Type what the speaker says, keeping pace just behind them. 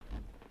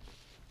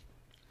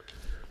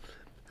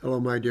Hello,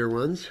 my dear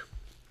ones.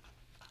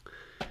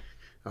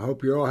 I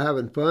hope you're all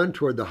having fun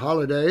toward the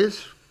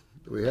holidays.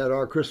 We had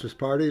our Christmas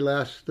party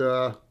last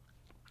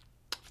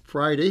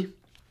Friday.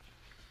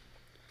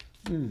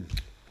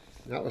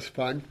 That was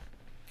fun.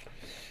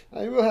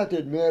 I will have to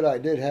admit I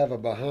did have a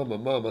Bahama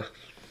Mama.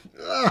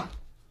 Ah!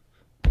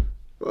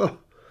 Oh,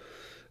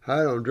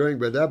 I don't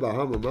drink, but that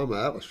Bahama Mama,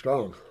 that was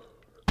strong.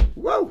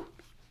 Whoa!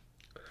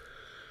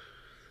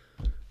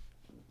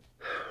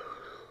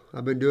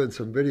 I've been doing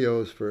some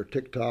videos for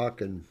TikTok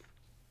and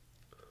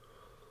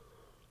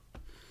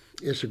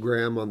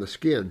Instagram on the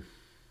skin.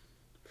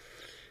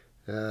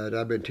 And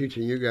I've been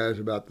teaching you guys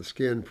about the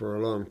skin for a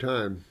long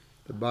time.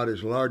 The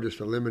body's largest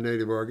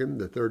eliminative organ,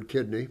 the third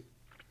kidney,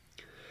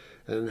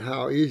 and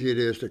how easy it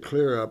is to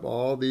clear up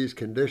all these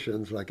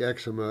conditions like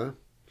eczema,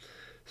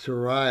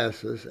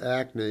 psoriasis,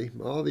 acne,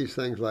 all these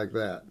things like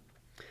that.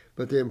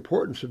 But the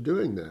importance of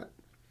doing that,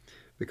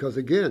 because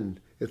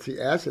again, it's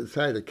the acid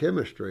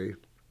cytochemistry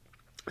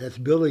that's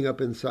building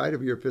up inside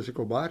of your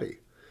physical body.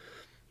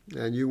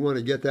 And you want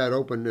to get that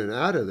open and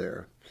out of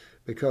there,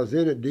 because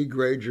then it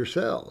degrades your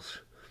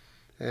cells.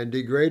 And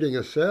degrading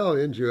a cell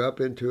ends you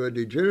up into a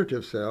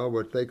degenerative cell,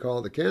 what they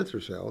call the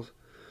cancer cells.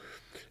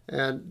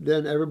 And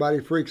then everybody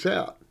freaks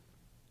out.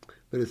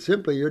 But it's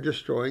simply you're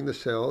destroying the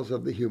cells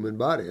of the human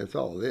body. That's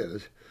all it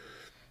is.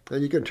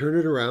 And you can turn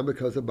it around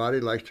because the body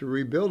likes to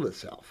rebuild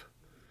itself.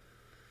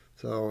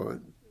 So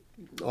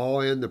all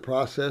in the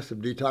process of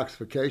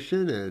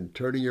detoxification and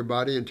turning your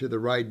body into the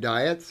right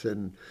diets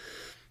and,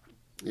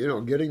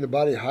 getting the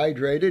body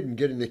hydrated and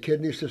getting the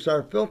kidneys to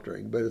start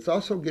filtering. But it's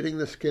also getting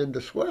the skin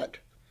to sweat.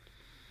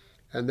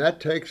 And that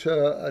takes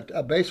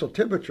a basal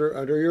temperature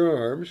under your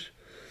arms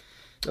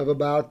of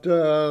about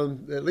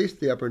at least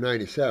the upper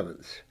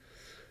 97s.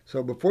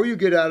 So before you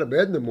get out of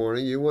bed in the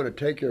morning, you want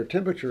to take your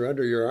temperature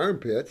under your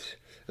armpits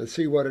and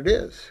see what it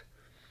is.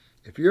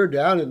 If you're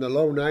down in the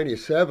low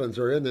 97s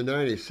or in the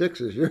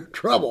 96s, you're in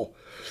trouble.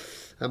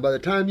 And by the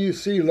time you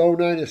see low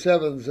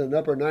 97s and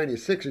upper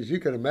 96s, you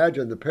can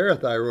imagine the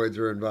parathyroids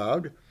are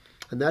involved,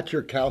 and that's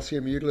your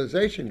calcium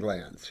utilization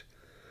glands.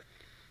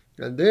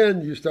 And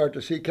then you start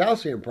to see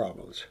calcium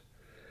problems.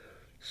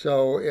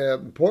 So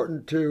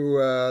important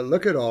to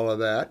look at all of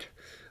that.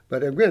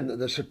 But again,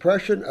 the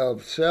suppression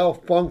of cell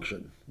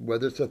function,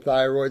 whether it's the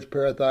thyroids,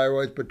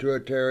 parathyroids,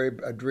 pituitary,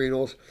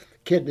 adrenals,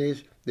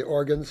 kidneys, the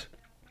organs,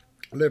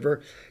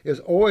 liver, is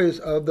always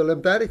of the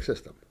lymphatic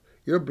system.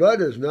 Your blood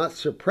is not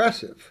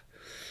suppressive.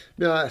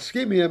 Now,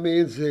 ischemia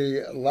means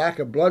the lack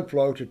of blood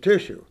flow to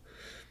tissue.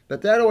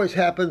 But that always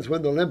happens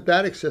when the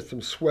lymphatic system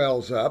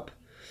swells up.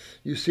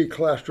 You see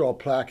cholesterol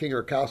plaquing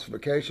or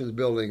calcifications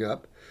building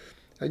up,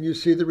 and you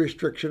see the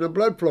restriction of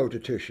blood flow to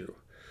tissue.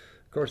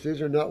 Of course,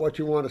 these are not what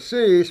you want to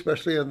see,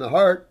 especially in the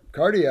heart,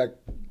 cardiac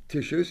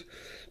tissues.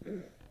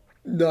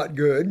 Not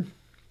good.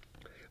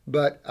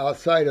 But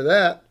outside of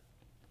that,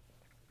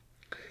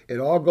 it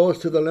all goes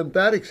to the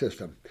lymphatic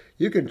system.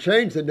 You can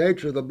change the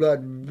nature of the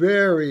blood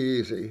very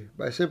easy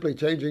by simply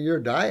changing your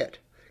diet,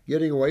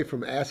 getting away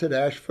from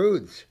acid-ash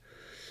foods.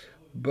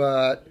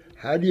 But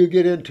how do you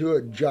get into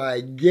a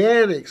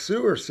gigantic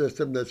sewer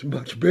system that's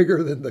much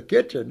bigger than the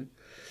kitchen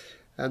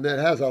and that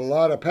has a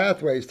lot of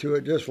pathways to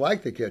it just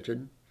like the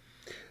kitchen?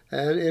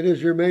 And it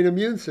is your main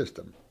immune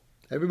system.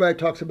 Everybody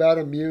talks about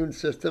immune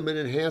system and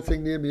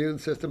enhancing the immune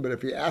system, but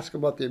if you ask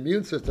them what the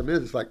immune system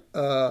is, it's like,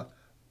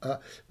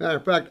 matter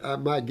of fact,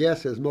 my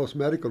guess is most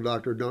medical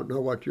doctors don't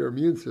know what your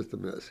immune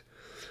system is.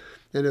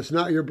 And it's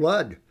not your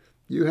blood.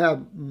 You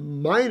have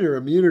minor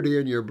immunity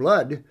in your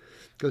blood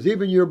because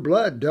even your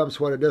blood dumps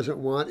what it doesn't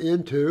want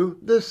into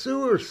the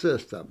sewer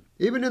system.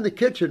 Even in the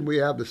kitchen, we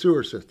have the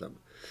sewer system.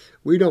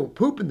 We don't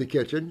poop in the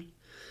kitchen.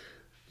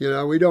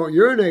 We don't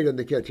urinate in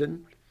the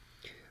kitchen.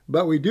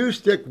 But we do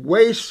stick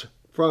waste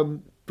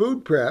from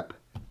food prep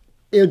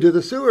into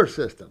the sewer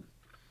system.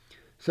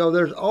 So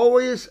there's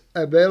always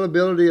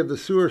availability of the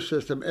sewer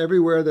system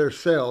everywhere there's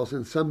cells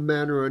in some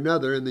manner or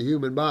another in the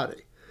human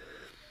body.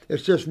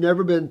 It's just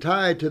never been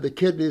tied to the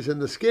kidneys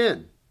and the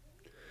skin.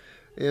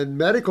 In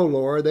medical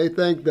lore, they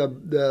think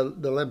the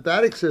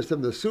lymphatic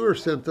system, the sewer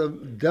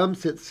system,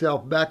 dumps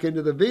itself back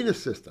into the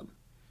venous system.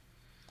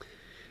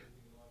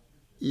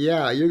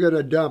 Yeah, you're going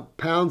to dump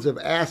pounds of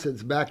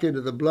acids back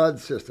into the blood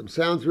system.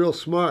 Sounds real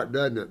smart,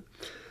 doesn't it?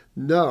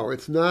 No,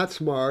 it's not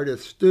smart.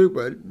 It's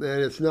stupid,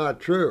 and it's not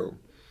true.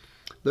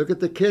 Look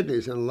at the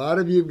kidneys, and a lot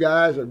of you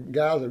guys and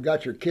gals have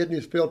got your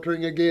kidneys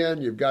filtering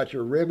again. You've got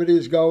your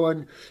remedies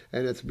going,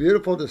 and it's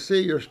beautiful to see.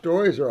 Your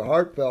stories are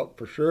heartfelt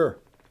for sure,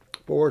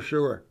 for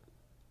sure.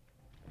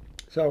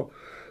 So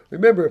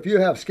remember, if you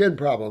have skin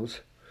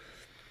problems,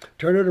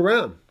 turn it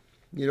around.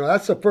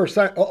 That's the first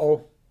sign.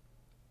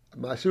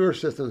 My sewer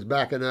system's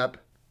backing up.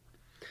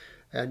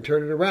 And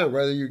turn it around.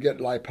 Whether you get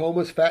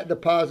lipomas, fat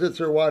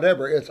deposits, or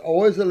whatever, it's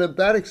always the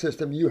lymphatic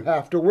system you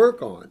have to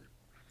work on.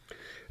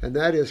 And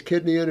that is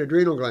kidney and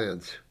adrenal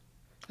glands.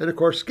 And of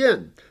course,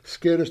 skin.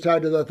 Skin is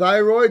tied to the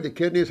thyroid. The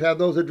kidneys have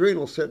those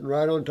adrenals sitting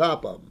right on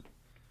top of them.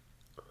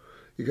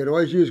 You can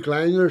always use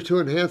glandulars to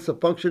enhance the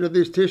function of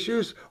these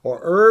tissues or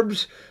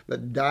herbs,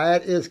 but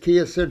diet is key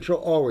essential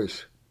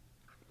always.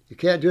 You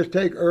can't just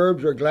take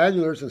herbs or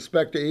glandulars and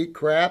expect to eat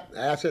crap,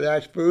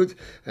 acid-ash foods,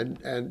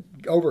 and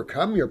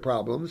overcome your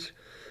problems.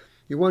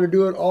 You want to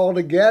do it all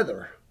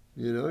together.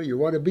 You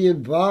want to be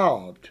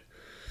involved.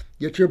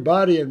 Get your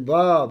body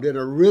involved in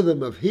a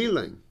rhythm of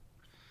healing,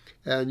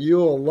 and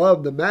you'll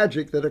love the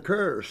magic that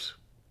occurs.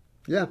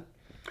 Yeah.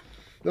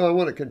 No, I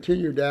want to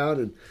continue down,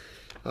 and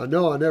I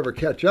know I'll never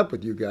catch up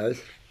with you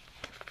guys,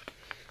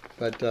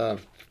 but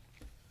at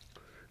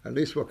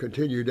least we'll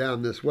continue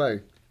down this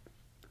way.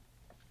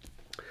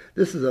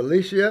 This is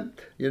Alicia,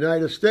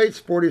 United States,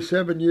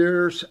 47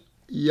 years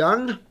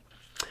young,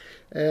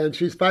 and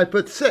she's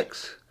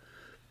 5'6".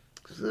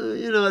 So,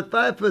 at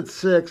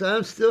 5'6",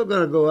 I'm still going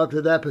to go up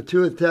to that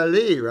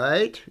pituitary,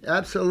 right?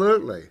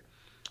 Absolutely.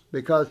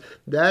 Because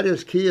that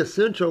is key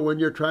essential when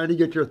you're trying to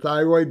get your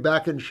thyroid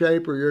back in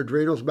shape or your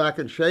adrenals back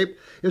in shape,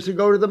 is to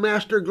go to the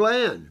master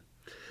gland.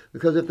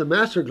 Because if the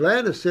master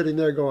gland is sitting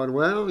there going,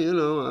 well,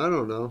 I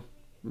don't know,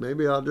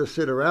 maybe I'll just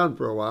sit around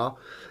for a while,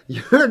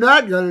 you're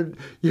not going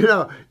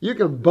to, you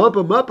can bump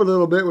them up a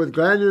little bit with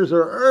glandulars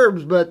or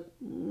herbs, but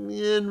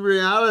in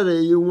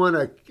reality, you want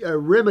a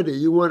remedy,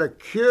 you want a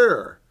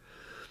cure.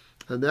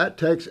 And that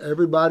takes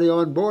everybody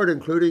on board,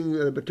 including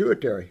the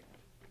pituitary.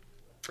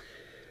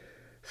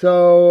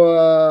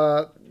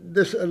 So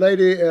this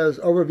lady is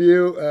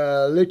overview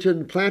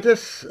lichen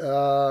plantis,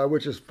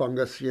 which is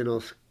fungus,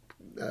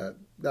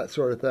 that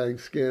sort of thing,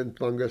 skin,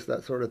 fungus,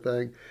 that sort of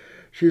thing.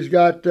 She's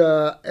got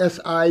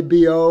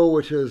SIBO,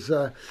 which is,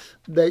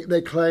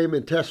 they claim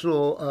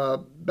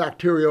intestinal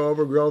bacterial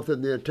overgrowth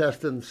in the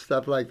intestines,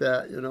 stuff like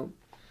that,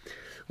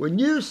 When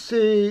you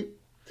see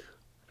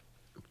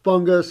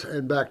fungus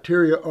and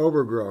bacteria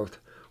overgrowth,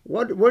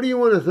 what do you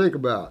want to think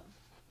about?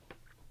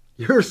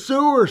 Your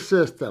sewer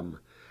system.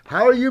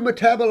 How are you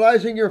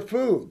metabolizing your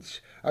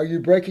foods? Are you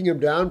breaking them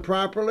down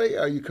properly?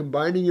 Are you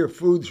combining your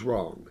foods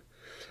wrong?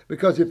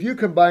 Because if you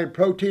combine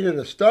protein and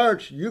a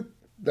starch,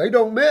 they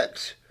don't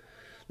mix.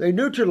 They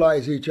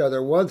neutralize each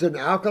other. One's an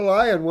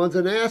alkali and one's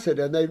an acid,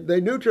 and they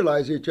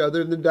neutralize each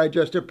other in the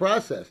digestive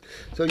process.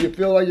 So you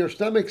feel like your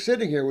stomach's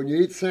sitting here. When you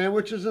eat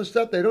sandwiches and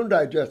stuff, they don't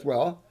digest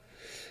well.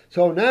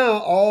 So now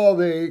all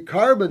the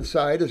carbon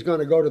side is going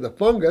to go to the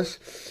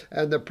fungus,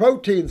 and the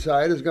protein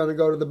side is going to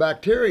go to the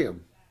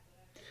bacterium.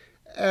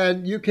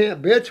 And you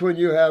can't bitch when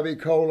you have E.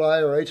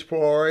 coli or H.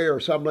 pylori or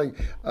something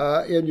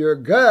in your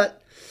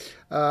gut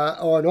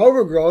or an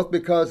overgrowth,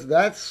 because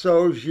that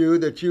shows you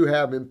that you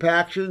have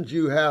impactions,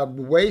 you have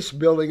waste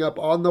building up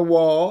on the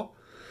wall,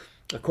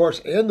 of course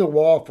in the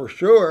wall for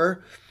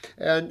sure,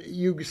 and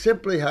you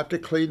simply have to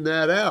clean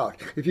that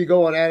out. If you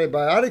go on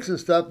antibiotics and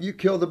stuff, you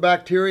kill the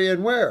bacteria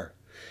in where?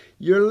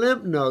 Your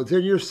lymph nodes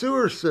in your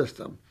sewer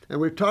system. And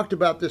we've talked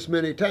about this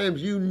many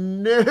times. You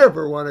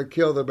never want to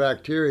kill the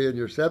bacteria in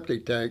your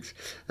septic tanks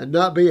and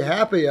not be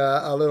happy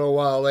a little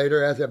while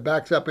later as it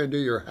backs up into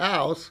your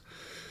house.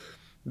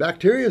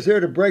 Bacteria is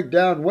there to break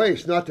down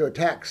waste, not to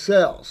attack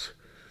cells.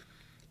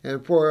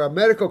 And for a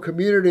medical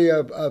community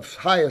of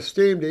high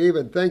esteem to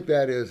even think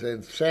that is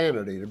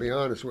insanity, to be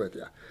honest with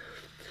you.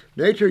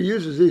 Nature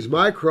uses these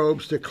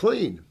microbes to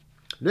clean.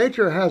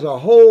 Nature has a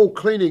whole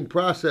cleaning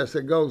process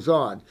that goes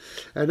on.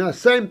 And the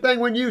same thing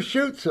when you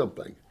shoot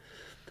something.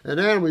 An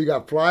animal, you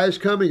got flies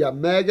coming, you got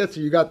maggots,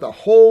 you got the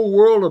whole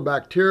world of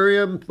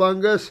bacterium,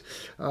 fungus,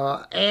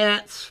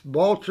 ants,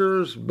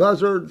 vultures,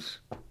 buzzards.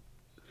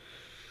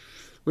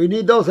 We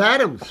need those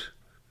atoms.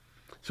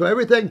 So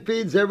everything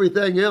feeds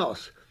everything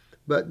else.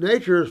 But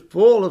nature is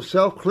full of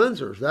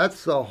self-cleansers.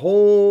 That's the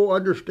whole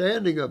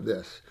understanding of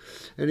this.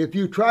 And if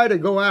you try to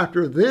go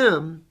after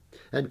them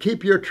and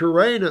keep your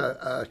terrain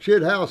a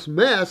shithouse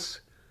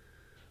mess,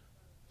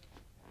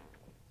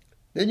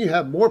 then you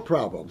have more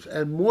problems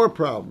and more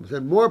problems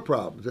and more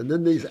problems. And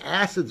then these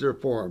acids are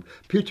formed.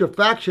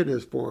 Putrefaction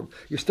is formed.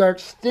 You start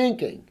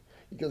stinking.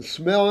 You can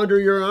smell under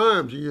your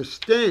arms and you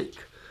stink.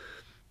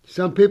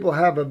 Some people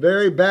have a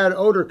very bad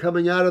odor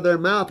coming out of their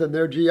mouth, and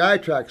their GI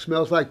tract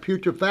smells like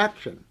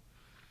putrefaction.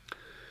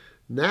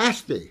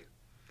 Nasty.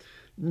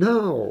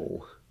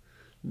 No.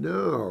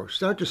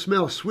 Start to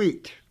smell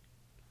sweet.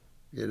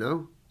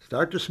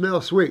 Start to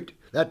smell sweet.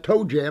 That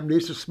toe jam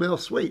needs to smell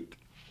sweet.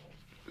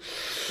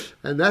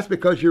 And that's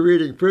because you're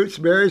eating fruits,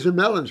 berries, and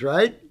melons,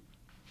 right?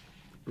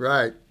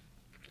 Right.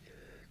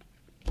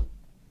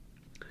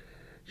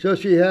 So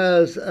she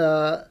has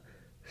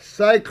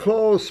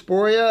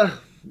cyclosporia,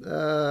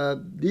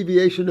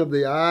 deviation of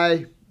the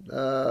eye.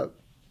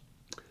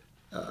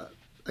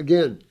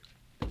 Again,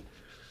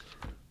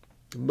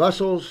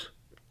 muscles,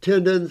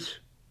 tendons,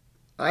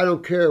 I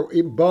don't care,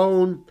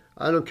 bone,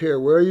 I don't care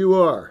where you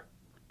are.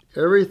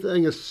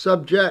 Everything is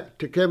subject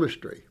to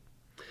chemistry.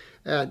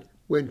 And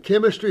when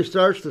chemistry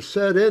starts to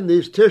set in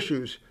these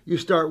tissues, you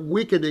start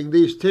weakening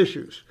these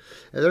tissues.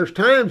 And there's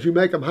times you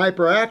make them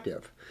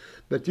hyperactive,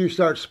 but you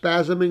start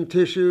spasming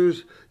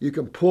tissues. You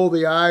can pull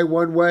the eye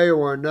one way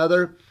or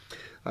another.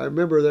 I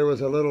remember there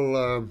was a little,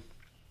 I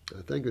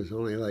think it was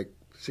only like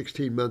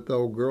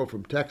 16-month-old girl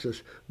from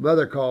Texas.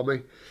 Mother called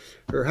me.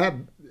 Her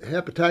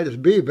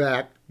hepatitis B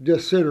vac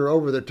just sent her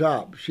over the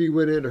top. She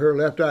went into her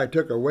left eye,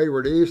 took a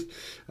wayward east.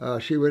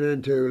 She went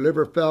into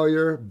liver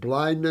failure,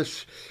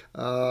 blindness,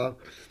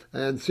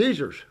 and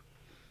seizures.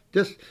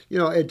 Just,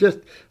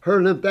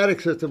 her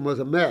lymphatic system was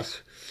a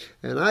mess.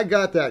 And I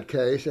got that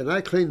case, and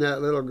I cleaned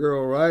that little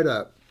girl right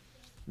up.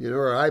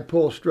 Her eye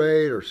pulled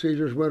straight, her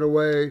seizures went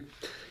away.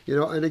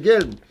 And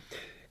again,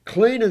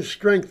 clean and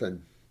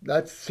strengthen.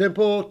 That's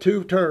simple,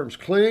 two terms,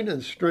 clean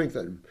and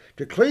strengthen.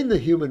 To clean the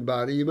human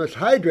body, you must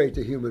hydrate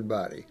the human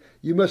body.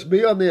 You must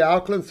be on the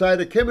alkaline side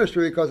of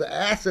chemistry because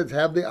acids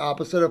have the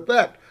opposite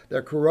effect.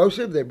 They're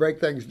corrosive, they break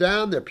things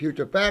down, they're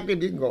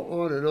putrefactive. You can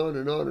go on and on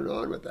and on and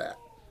on with that.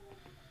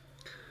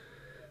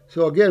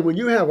 So again, when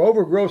you have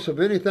overgrowth of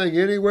anything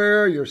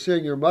anywhere, you're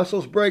seeing your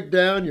muscles break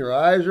down, your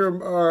eyes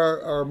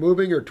are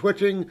moving or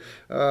twitching,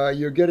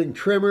 you're getting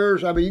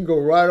tremors. I mean, you can go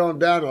right on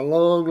down a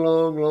long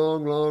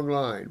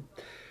line.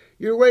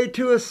 You're way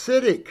too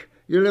acidic.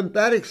 Your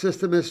lymphatic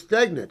system is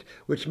stagnant,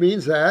 which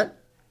means that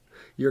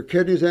your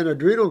kidneys and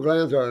adrenal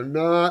glands are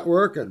not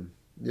working.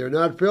 You're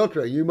not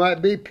filtering. You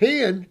might be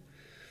peeing,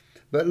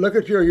 but look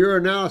at your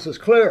urinalysis.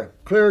 Clear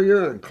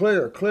urine,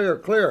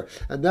 clear.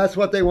 And that's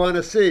what they want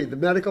to see. The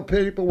medical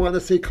people want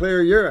to see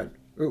clear urine.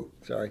 Ooh,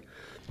 sorry.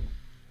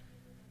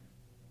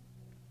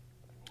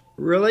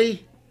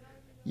 Really?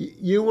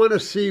 You want to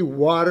see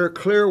water,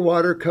 clear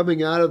water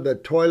coming out of the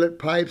toilet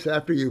pipes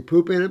after you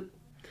poop in it?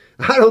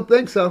 I don't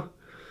think so.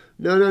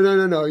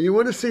 No. You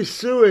want to see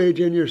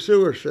sewage in your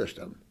sewer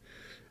system.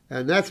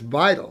 And that's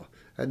vital.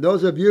 And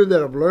those of you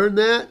that have learned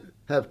that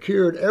have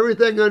cured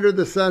everything under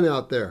the sun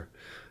out there.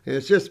 And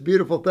it's just a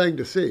beautiful thing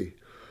to see.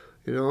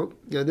 And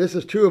this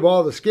is true of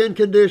all the skin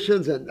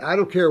conditions, and I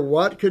don't care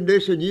what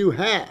condition you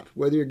have,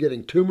 whether you're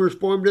getting tumors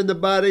formed in the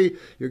body,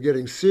 you're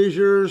getting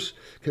seizures,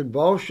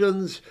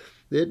 convulsions,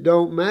 it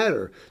don't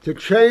matter. To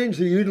change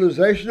the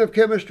utilization of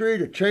chemistry,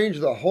 to change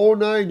the whole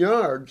 9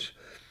 yards,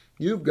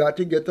 you've got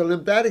to get the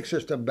lymphatic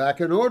system back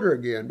in order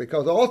again,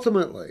 because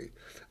ultimately,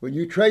 when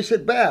you trace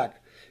it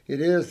back, it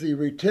is the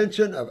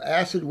retention of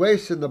acid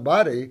waste in the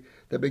body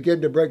that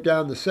begin to break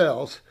down the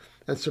cells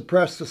and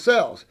suppress the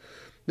cells.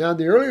 Now, in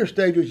the earlier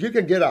stages, you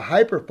can get a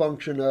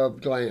hyperfunction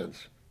of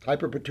glands.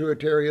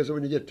 Hyperpituitary is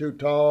when you get too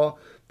tall,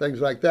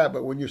 things like that.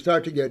 But when you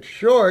start to get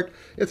short,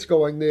 it's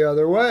going the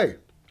other way.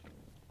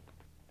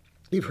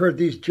 You've heard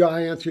these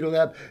giants, that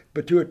have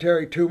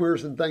pituitary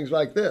tumors and things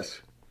like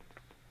this.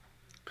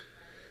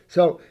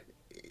 So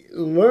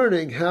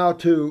learning how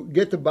to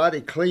get the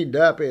body cleaned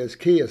up is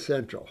key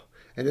essential.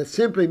 And it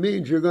simply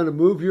means you're going to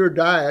move your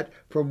diet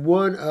from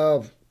one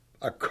of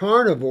a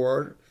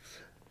carnivore,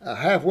 a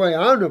halfway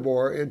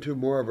omnivore, into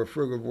more of a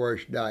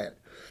frugivorish diet.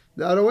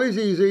 Not always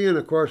easy, and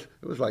of course,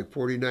 it was like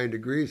 49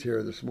 degrees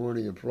here this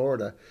morning in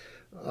Florida.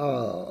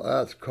 Oh,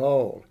 that's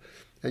cold.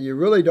 And you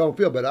really don't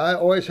feel, but I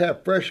always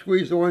have fresh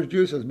squeezed orange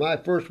juice as my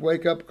first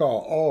wake-up call,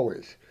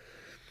 always.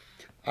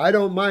 I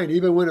don't mind,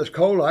 even when it's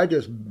cold, I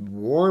just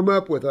warm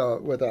up with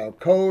a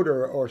coat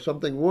or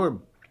something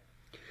warm.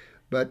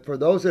 But for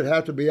those that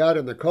have to be out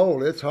in the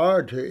cold, it's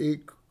hard to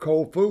eat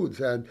cold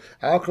foods, and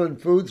alkaline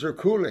foods are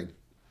cooling.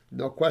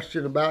 No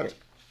question about it.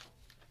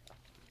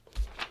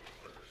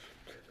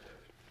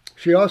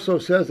 She also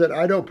says that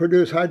I don't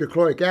produce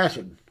hydrochloric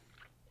acid.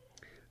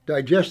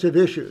 Digestive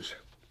issues.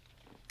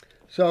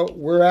 So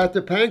we're at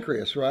the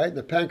pancreas, right?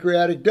 The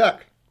pancreatic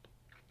duct.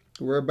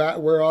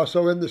 We're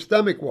also in the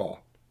stomach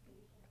wall,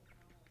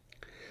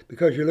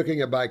 because you're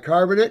looking at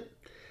bicarbonate.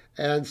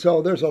 And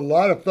so there's a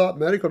lot of thought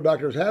medical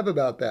doctors have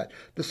about that.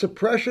 The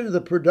suppression of the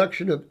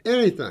production of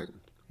anything,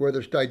 whether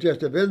it's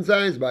digestive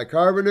enzymes,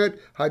 bicarbonate,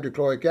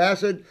 hydrochloric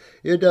acid,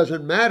 it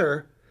doesn't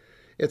matter.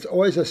 It's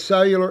always a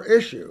cellular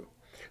issue.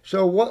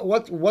 So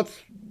what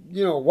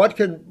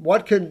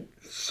can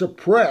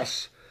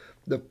suppress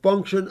the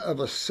function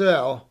of a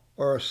cell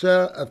or a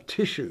cell of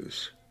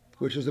tissues,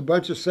 which is a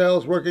bunch of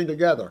cells working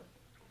together?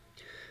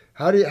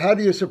 How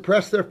do you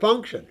suppress their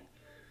function?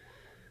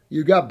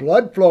 You got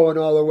blood flowing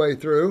all the way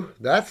through.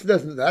 That's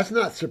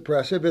not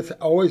suppressive. It's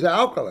always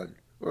alkaline.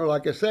 Or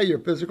like I say, your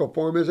physical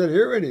form isn't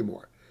here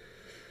anymore.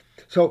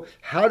 So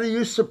how do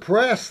you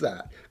suppress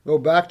that? Go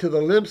back to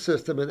the lymph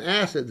system and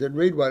acids and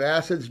read what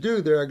acids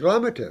do. They're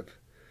agglutinative.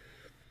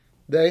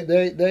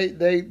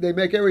 They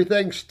make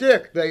everything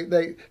stick.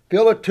 They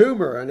fill a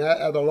tumor, and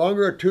the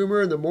longer a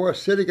tumor and the more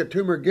acidic a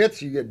tumor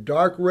gets, you get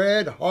dark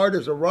red, hard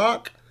as a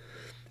rock,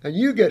 and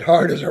you get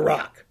hard as a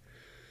rock.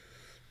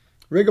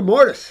 Rigor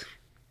mortis.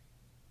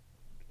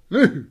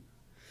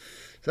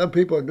 Some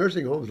people in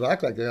nursing homes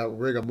act like they have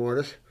rigor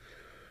mortis,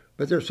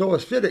 but they're so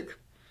acidic.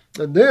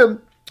 And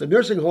then the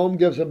nursing home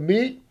gives them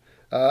meat,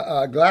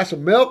 a glass of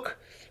milk,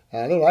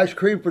 a little ice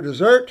cream for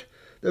dessert,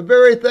 the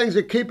very things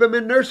that keep them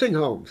in nursing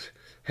homes.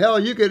 Hell,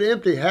 you could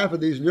empty half of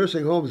these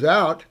nursing homes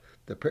out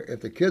if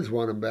the kids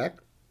want them back.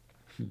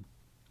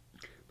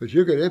 But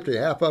you could empty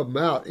half of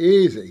them out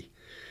easy.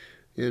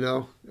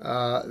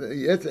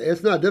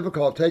 It's not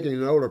difficult taking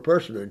an older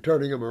person and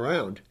turning them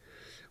around.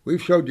 We've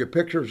showed you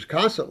pictures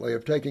constantly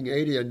of taking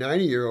 80 and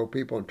 90-year-old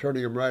people and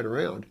turning them right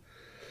around.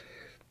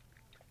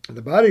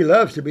 The body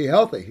loves to be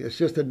healthy. It's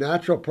just a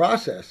natural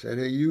process,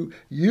 and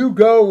you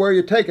go where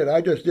you take it.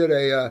 I just did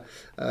a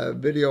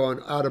video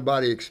on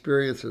out-of-body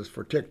experiences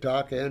for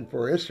TikTok and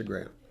for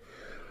Instagram,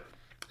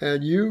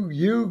 and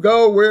you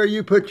go where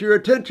you put your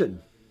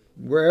attention,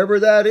 wherever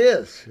that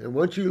is. And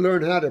once you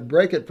learn how to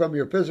break it from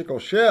your physical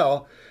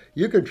shell,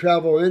 you can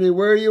travel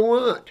anywhere you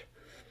want.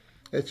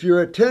 It's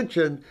your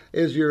attention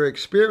is your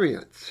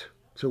experience.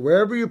 So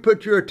wherever you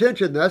put your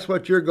attention, that's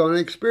what you're going to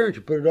experience.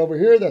 You put it over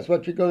here, that's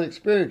what you're going to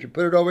experience. You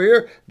put it over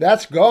here,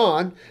 that's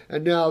gone,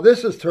 and now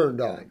this is turned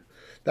on.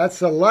 That's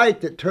the light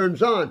that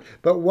turns on.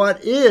 But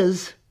what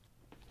is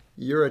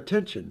your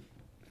attention?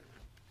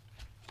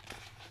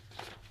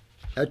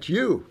 That's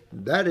you.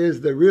 That is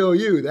the real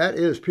you. That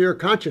is pure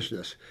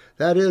consciousness.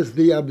 That is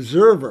the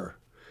observer,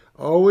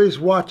 always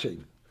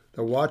watching,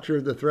 the watcher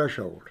of the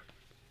threshold.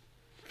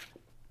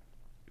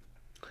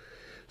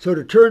 So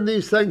to turn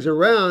these things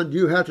around,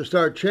 you have to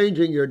start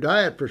changing your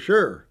diet for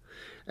sure.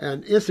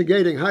 And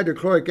instigating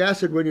hydrochloric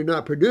acid when you're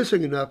not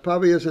producing enough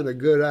probably isn't a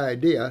good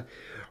idea,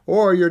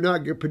 or you're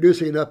not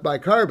producing enough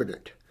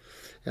bicarbonate.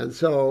 And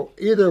so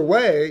either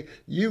way,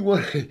 you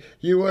want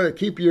to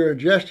keep your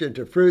ingestion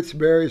to fruits,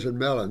 berries, and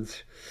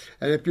melons.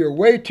 And if you're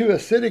way too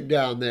acidic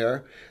down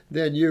there,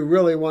 then you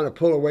really want to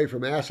pull away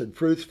from acid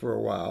fruits for a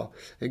while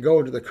and go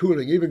into the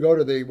cooling, even go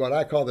to the what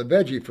I call the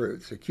veggie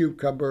fruits, the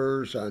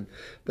cucumbers and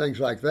things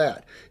like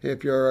that.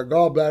 If your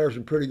gallbladder's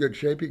in pretty good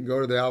shape, you can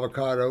go to the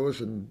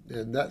avocados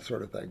and that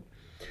sort of thing.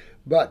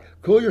 But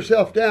cool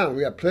yourself down.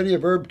 We have plenty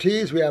of herb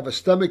teas. We have a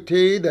stomach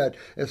tea that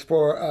is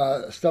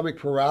for stomach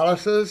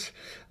paralysis,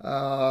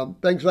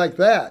 things like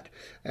that.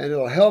 And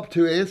it'll help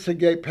to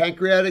instigate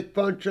pancreatic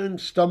function,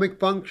 stomach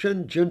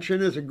function.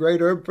 Ginseng is a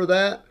great herb for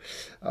that.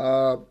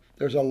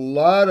 There's a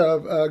lot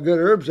of good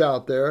herbs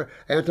out there,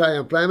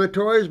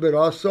 anti-inflammatories, but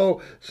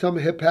also some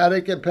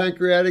hepatic and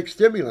pancreatic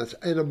stimulants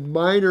in a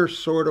minor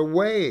sort of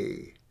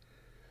way.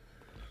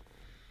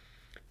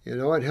 You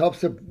know, it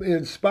helps to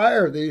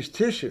inspire these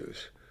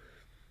tissues.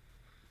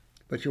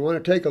 But you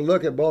want to take a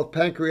look at both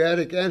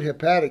pancreatic and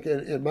hepatic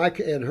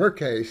in her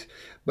case.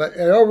 But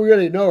I don't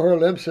really know her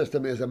lymph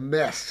system is a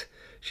mess.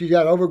 She's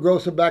got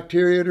overgrowth of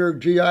bacteria in her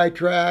GI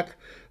tract.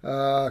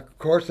 Of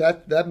course,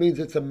 that means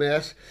it's a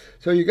mess.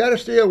 So you got to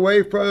stay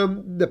away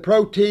from the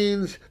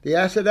proteins, the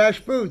acid-ash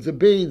foods, the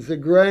beans, the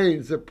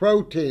grains, the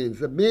proteins,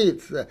 the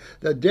meats,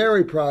 the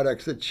dairy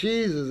products, the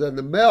cheeses, and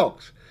the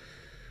milks.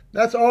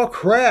 That's all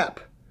crap.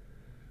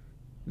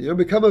 You know,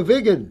 become a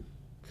vegan.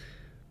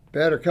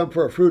 Better come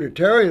for a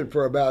fruitarian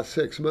for about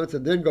 6 months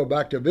and then go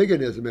back to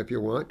veganism if you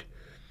want.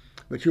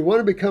 But you want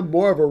to become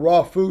more of a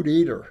raw food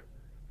eater.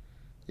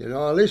 You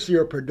know, at least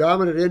your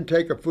predominant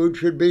intake of food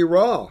should be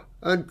raw,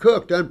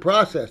 uncooked,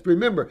 unprocessed.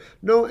 Remember,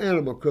 no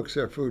animal cooks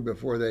their food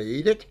before they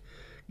eat it.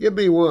 Give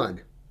me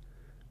one.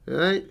 All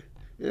right?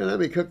 Yeah,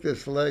 let me cook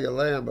this leg of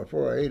lamb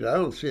before I eat it. I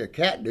don't see a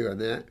cat doing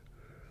that.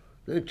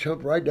 They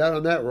chomp right down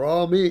on that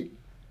raw meat.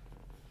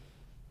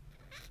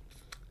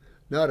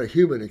 Not a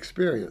human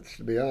experience,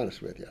 to be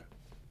honest with you.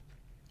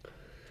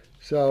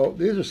 So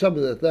these are some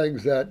of the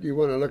things that you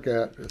want to look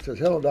at. It says,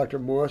 hello, Dr.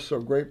 Morse.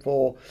 So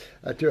grateful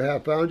to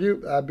have found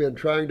you. I've been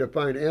trying to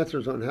find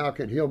answers on how I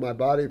can heal my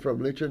body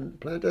from lichen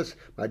planus,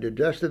 my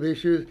digestive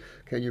issues.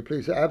 Can you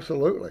please?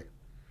 Absolutely.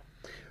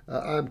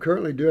 I'm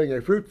currently doing a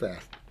fruit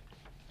fast.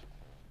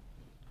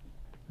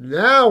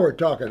 Now we're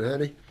talking,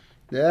 honey.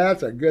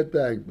 That's a good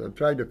thing. I'm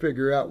trying to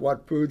figure out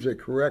what foods are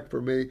correct for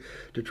me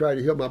to try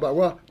to heal my body.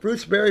 Well,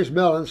 fruits, berries,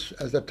 melons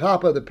as the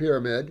top of the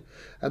pyramid,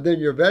 and then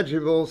your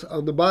vegetables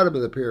on the bottom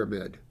of the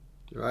pyramid,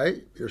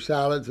 right? Your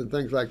salads and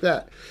things like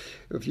that.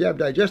 If you have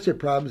digestive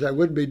problems, I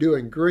wouldn't be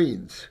doing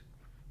greens.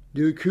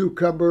 Do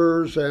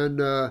cucumbers and,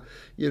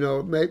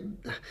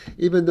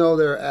 even though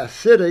they're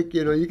acidic,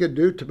 you could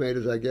do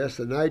tomatoes, I guess,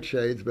 the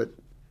nightshades, but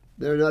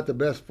they're not the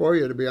best for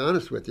you, to be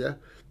honest with you.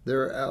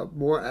 They're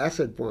more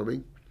acid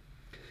forming.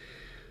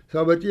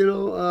 So, but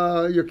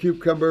your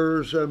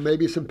cucumbers,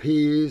 maybe some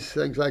peas,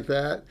 things like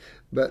that.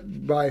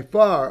 But by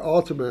far,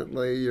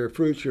 ultimately, your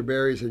fruits, your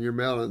berries, and your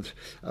melons,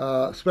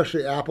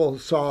 especially apple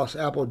sauce,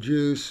 apple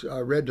juice,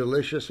 Red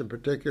Delicious in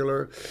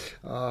particular,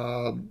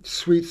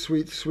 sweet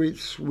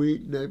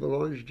navel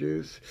orange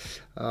juice.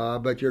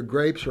 But your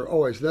grapes are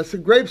always, the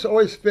grapes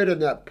always fit in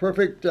that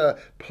perfect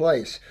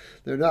place.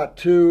 They're not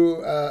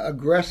too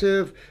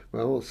aggressive.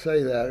 Well, I won't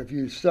say that. If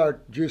you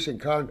start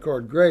juicing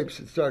Concord grapes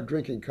and start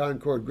drinking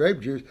Concord grape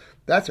juice,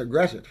 that's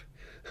aggressive.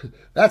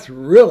 That's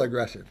real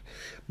aggressive.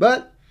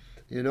 But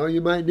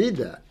you might need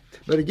that.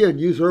 But again,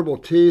 use herbal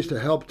teas to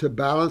help to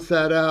balance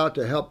that out,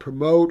 to help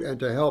promote and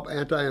to help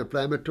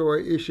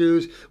anti-inflammatory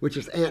issues, which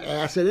is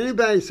antacid.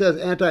 Anybody says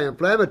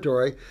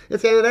anti-inflammatory,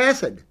 it's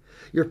antacid.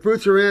 Your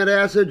fruits are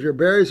antacid, your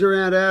berries are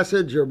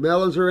antacid, your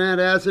melons are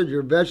antacid,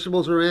 your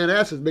vegetables are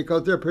antacids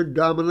because they're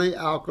predominantly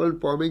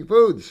alkaline-forming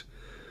foods.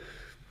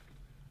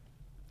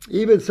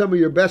 Even some of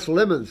your best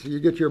lemons, you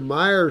get your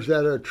Myers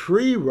that are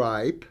tree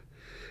ripe.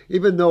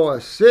 Even though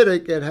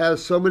acidic, it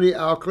has so many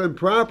alkaline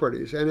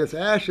properties, and its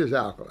ash is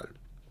alkaline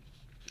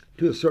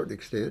to a certain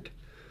extent.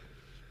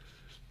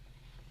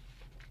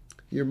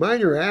 Your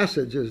minor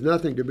acids is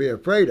nothing to be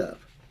afraid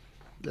of.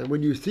 And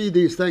when you see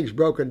these things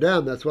broken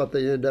down, that's what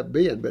they end up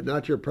being, but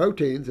not your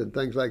proteins and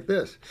things like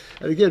this.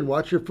 And again,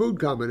 watch your food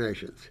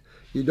combinations.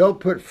 You don't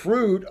put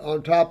fruit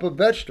on top of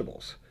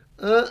vegetables.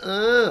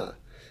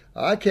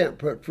 I can't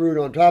put fruit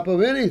on top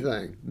of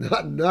anything.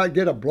 Not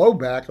get a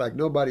blowback like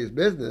nobody's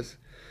business.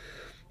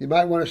 You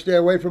might want to stay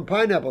away from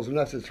pineapples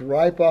unless it's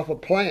ripe off a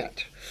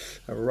plant.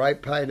 A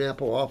ripe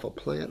pineapple off a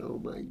plant, oh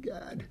my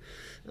God.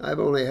 I've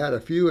only had a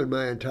few in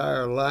my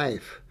entire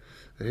life.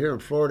 And here in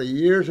Florida,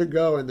 years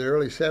ago in the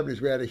early 70s,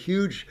 we had a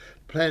huge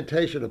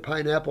plantation, a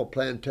pineapple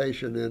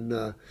plantation in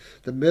the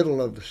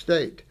middle of the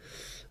state.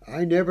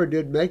 I never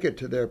did make it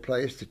to their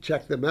place to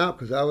check them out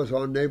because I was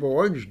on navel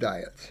orange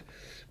diets.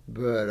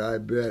 But I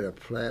bet a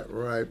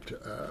plant-ripe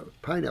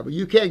pineapple,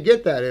 you can't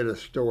get that in a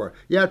store.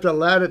 You have to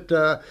let it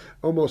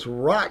almost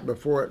rot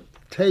before it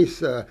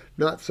tastes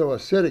not so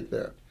acidic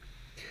there.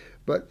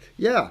 But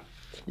yeah,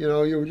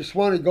 you just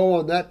want to go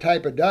on that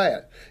type of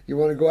diet. You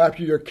want to go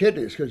after your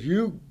kidneys because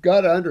you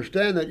got to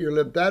understand that your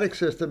lymphatic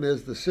system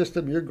is the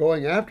system you're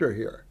going after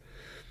here.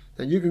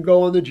 And you can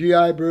go on the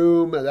GI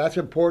broom, and that's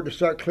important to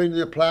start cleaning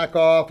the plaque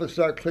off and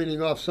start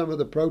cleaning off some of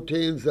the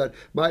proteins that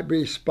might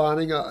be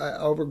spawning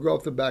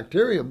overgrowth of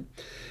bacterium.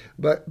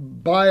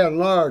 But by and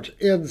large,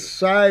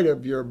 inside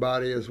of your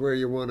body is where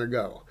you want to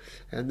go.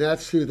 And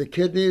that's through the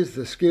kidneys,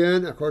 the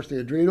skin, of course, the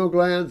adrenal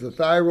glands, the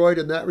thyroid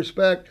in that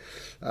respect.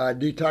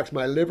 Detox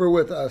my liver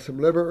with some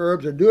liver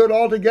herbs and do it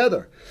all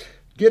together.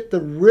 Get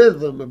the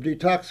rhythm of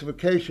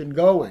detoxification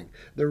going.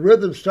 The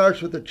rhythm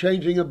starts with the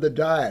changing of the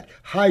diet.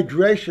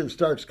 Hydration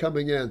starts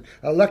coming in,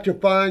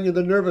 electrifying of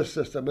the nervous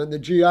system and the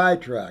GI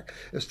tract.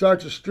 It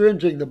starts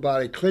astringing the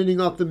body,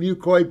 cleaning off the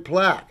mucoid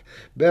plaque,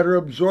 better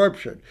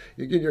absorption.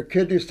 Your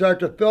kidneys start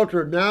to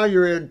filter. Now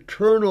your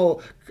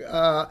internal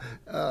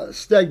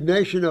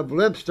stagnation of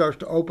lymph starts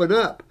to open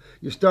up.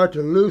 You start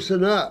to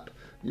loosen up.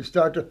 You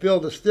start to feel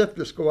the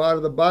stiffness go out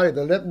of the body,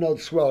 the lymph node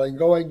swelling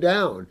going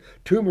down,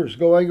 tumors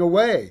going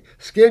away,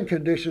 skin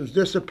conditions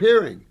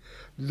disappearing.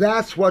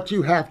 That's what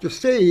you have to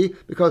see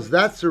because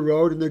that's the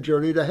road and the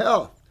journey to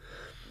health.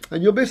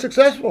 And you'll be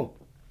successful.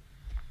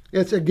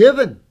 It's a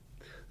given.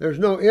 There's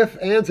no ifs,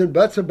 ands, and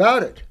buts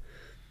about it.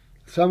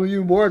 Some of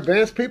you more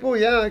advanced people,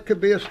 yeah, it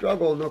could be a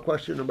struggle, no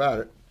question about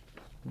it.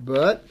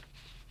 But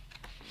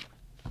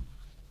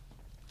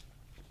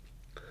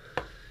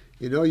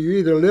you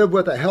either live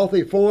with a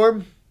healthy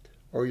form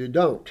or you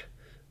don't.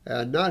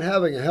 And not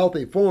having a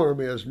healthy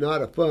form is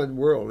not a fun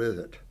world, is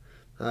it?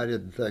 I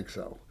didn't think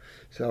so.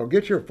 So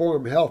get your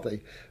form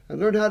healthy and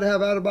learn how to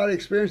have out-of-body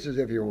experiences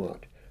if you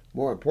want.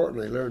 More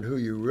importantly, learn who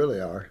you really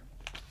are.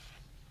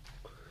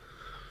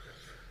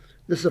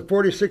 This is a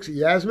 46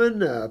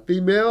 Yasmin,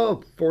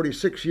 female,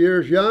 46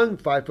 years young,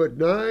 5'9",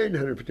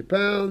 150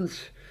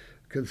 pounds,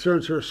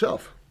 concerns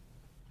herself.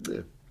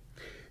 Yeah.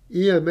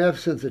 EMF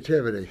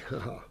sensitivity.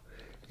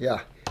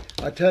 Yeah,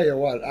 I tell you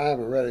what, I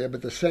haven't read it,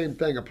 but the same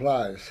thing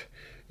applies.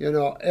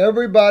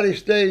 Everybody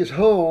stays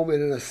home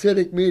in an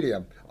acidic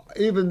medium,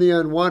 even the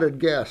unwanted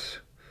guests,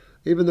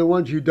 even the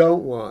ones you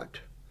don't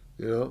want,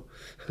 the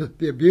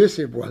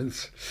abusive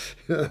ones,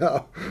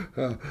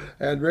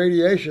 and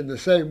radiation the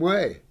same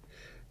way.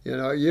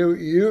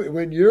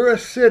 When you're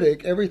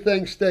acidic,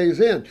 everything stays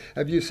in.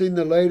 Have you seen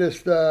the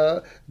latest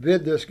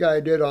vid this guy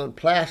did on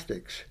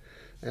plastics?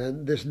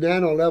 And this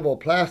nano-level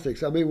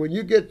plastics, when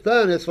you get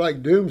done, it's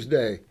like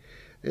doomsday.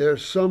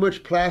 There's so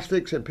much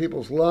plastics in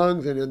people's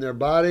lungs and in their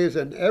bodies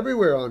and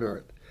everywhere on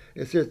Earth.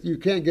 It's just you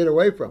can't get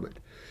away from it.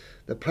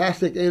 The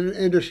plastic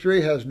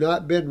industry has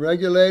not been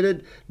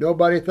regulated.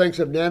 Nobody thinks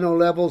of nano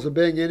levels as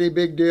being any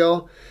big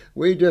deal.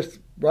 We just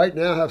right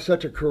now have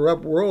such a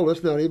corrupt world,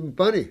 it's not even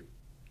funny.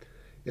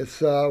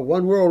 It's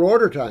one world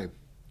order time.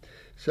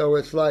 So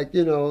it's like,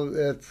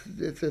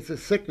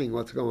 it's sickening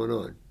what's going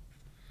on.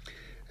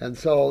 And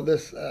so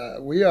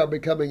we are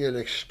becoming an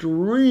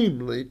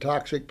extremely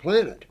toxic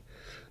planet.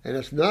 And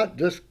it's not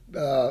just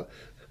from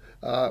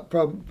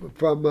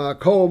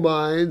coal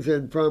mines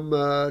and from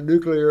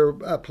nuclear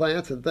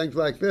plants and things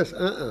like this.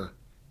 No.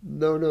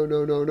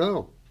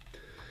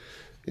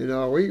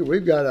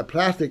 We've got a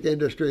plastic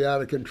industry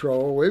out of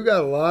control. We've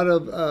got a lot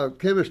of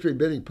chemistry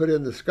being put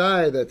in the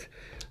sky that's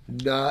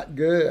not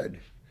good.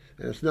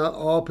 And it's not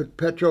all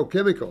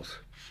petrochemicals.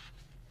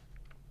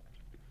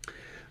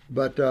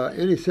 But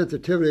any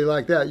sensitivity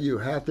like that, you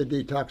have to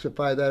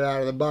detoxify that out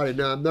of the body.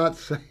 Now, I'm not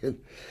saying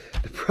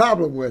the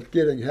problem with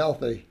getting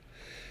healthy.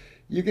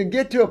 You can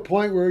get to a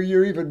point where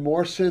you're even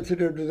more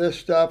sensitive to this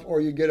stuff,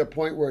 or you get a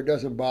point where it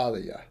doesn't bother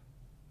you.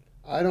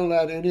 I don't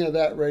let any of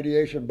that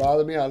radiation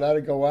bother me. I let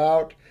it go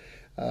out.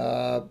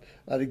 But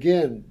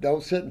again,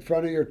 don't sit in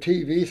front of your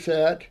TV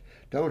set.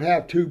 Don't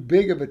have too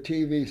big of a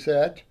TV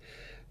set.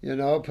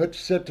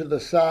 Sit to the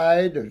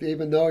side,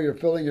 even though you're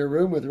filling your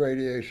room with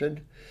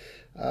radiation.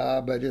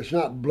 But it's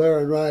not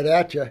blaring right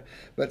at you.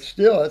 But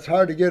still, it's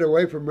hard to get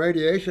away from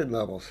radiation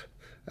levels.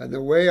 And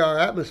the way our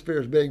atmosphere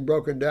is being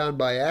broken down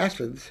by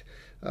acids,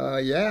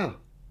 a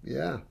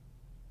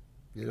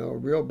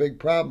real big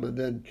problem. And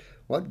then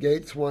What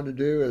Gates wanted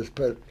to do is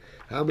put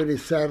how many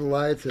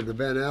satellites in the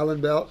Van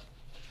Allen belt?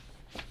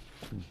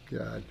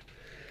 God,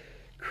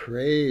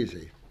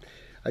 crazy.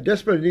 I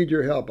desperately need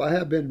your help. I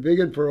have been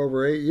vegan for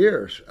over 8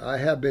 years. I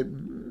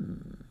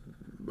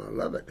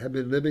love it, have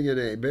been living in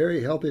a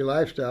very healthy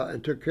lifestyle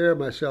and took care of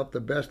myself the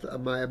best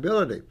of my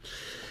ability.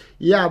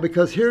 Yeah,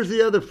 because here's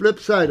the other flip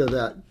side of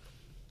that.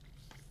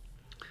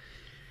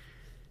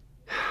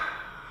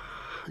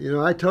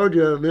 I told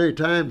you many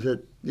times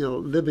that,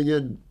 living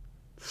in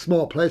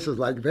small places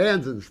like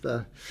vans and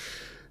stuff,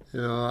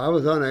 I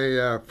was on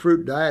a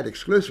fruit diet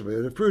exclusively. I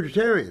was a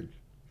fruitarian.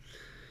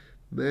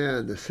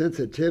 Man, the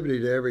sensitivity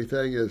to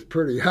everything is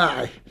pretty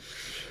high.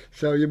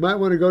 So you might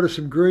want to go to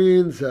some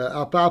greens,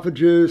 alfalfa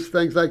juice,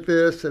 things like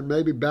this, and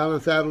maybe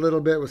balance out a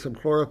little bit with some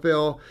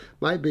chlorophyll.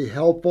 Might be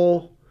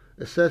helpful,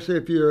 especially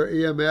if you're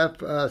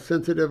EMF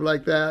sensitive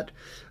like that.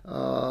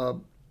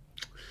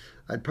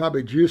 I'd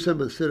probably juice them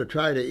instead of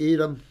try to eat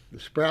them. The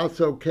sprouts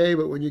okay,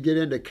 but when you get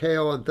into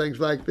kale and things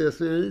like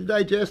this, it's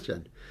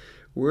digestion.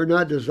 We're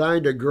not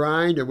designed to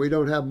grind, and we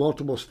don't have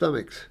multiple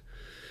stomachs.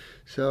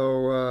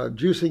 So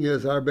juicing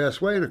is our best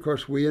way, and of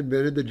course we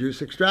invented the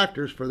juice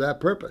extractors for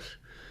that purpose,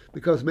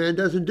 because man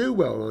doesn't do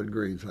well on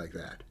greens like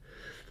that.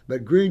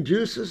 But green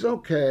juice is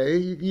okay.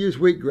 You can use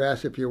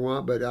wheatgrass if you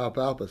want, but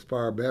alfalfa is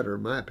far better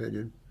in my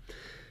opinion.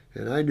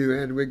 And I knew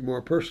Ann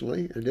Wigmore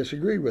personally and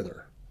disagreed with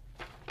her.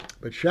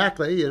 But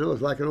Shackley,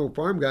 was like an old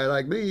farm guy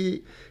like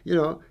me. He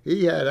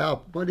had,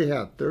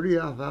 30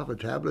 alfalfa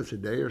tablets a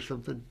day or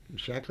something in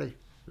Shackley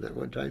at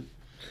one time.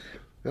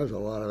 That was a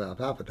lot of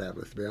alfalfa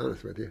tablets, to be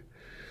honest with you.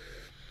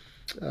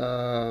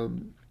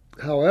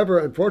 However,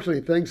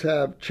 unfortunately, things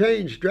have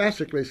changed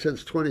drastically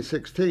since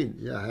 2016.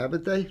 Yeah,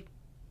 haven't they?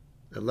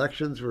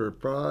 Elections were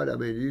fraud. I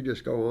mean, you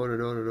just go on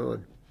and on and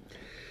on.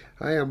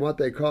 I am what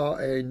they call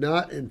a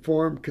not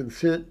informed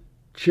consent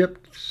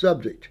chipped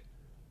subject.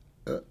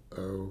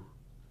 Uh-oh.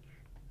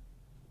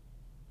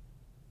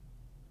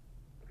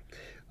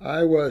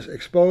 I was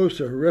exposed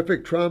to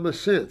horrific trauma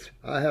since.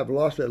 I have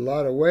lost a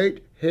lot of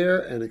weight, hair,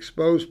 and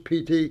exposed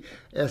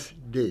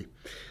PTSD.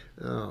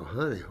 Oh,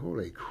 honey,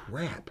 holy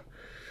crap.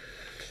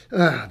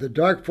 The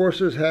dark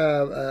forces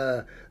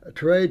have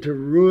tried to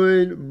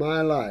ruin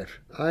my life.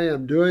 I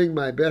am doing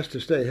my best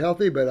to stay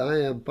healthy, but I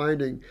am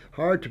finding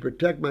hard to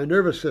protect my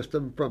nervous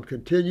system from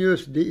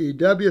continuous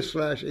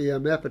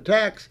DEW/EMF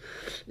attacks.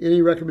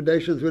 Any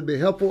recommendations would be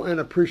helpful and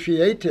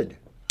appreciated.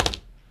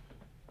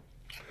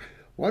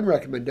 One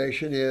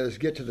recommendation is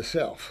get to the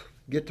self.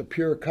 Get to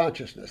pure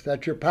consciousness.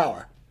 That's your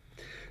power.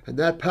 And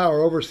that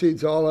power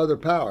oversees all other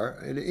power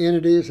and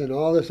entities and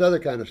all this other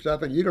kind of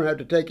stuff, and you don't have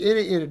to take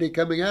any entity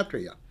coming after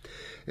you.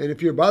 And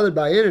if you're bothered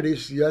by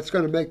entities, that's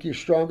going to make you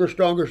stronger,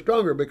 stronger,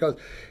 stronger, because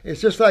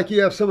it's just like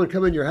you have someone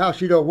come in your house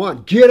you don't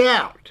want. Get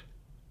out!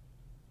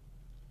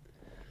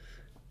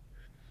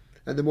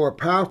 And the more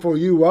powerful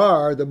you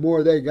are, the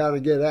more they got to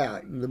get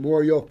out. And the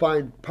more you'll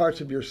find parts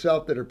of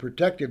yourself that are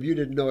protective you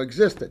didn't know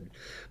existed.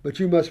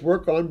 But you must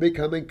work on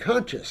becoming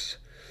conscious.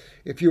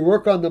 If you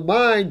work on the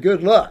mind,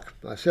 good luck.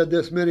 I've said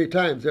this many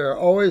times. There are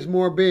always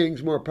more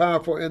beings more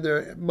powerful in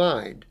their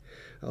mind.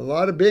 A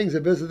lot of beings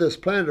that visit this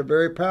planet are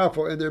very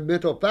powerful in their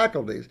mental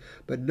faculties,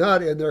 but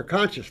not in their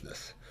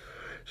consciousness.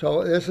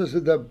 So this is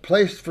the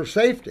place for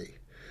safety.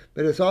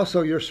 But it's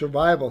also your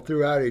survival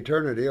throughout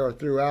eternity or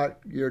throughout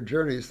your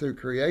journeys through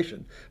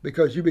creation,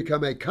 because you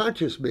become a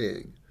conscious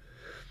being.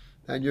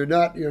 And you're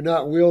not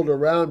wheeled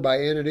around by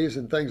entities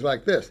and things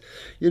like this.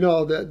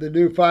 The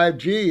new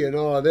 5G and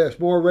all of this,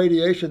 more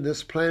radiation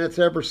this planet's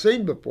ever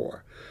seen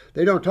before.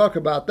 They don't talk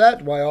about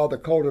that, why all the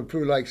cold and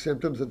flu-like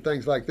symptoms and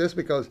things like this,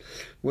 because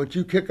once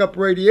you kick up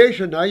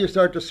radiation, now you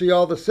start to see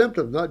all the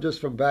symptoms, not just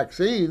from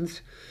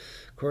vaccines.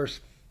 Of course,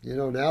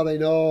 now they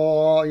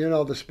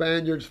know, the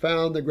Spaniards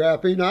found the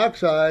graphene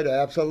oxide,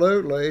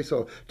 absolutely.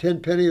 So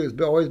Tenpenny has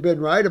always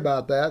been right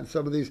about that, and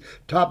some of these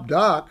top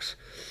docs.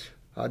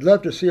 I'd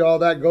love to see all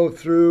that go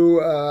through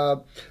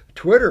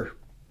Twitter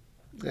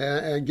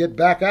and get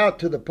back out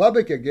to the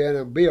public again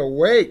and be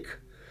awake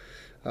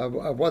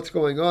of what's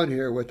going on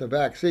here with the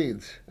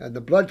vaccines and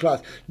the blood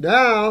clots.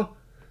 Now,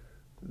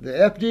 the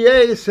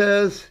FDA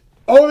says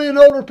only in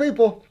older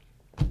people,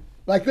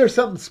 like there's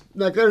something,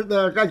 like they're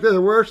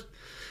the worst,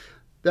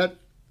 that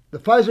the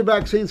Pfizer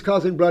vaccine's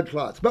causing blood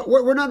clots. But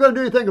we're not going to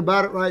do anything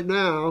about it right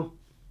now.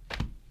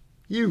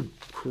 You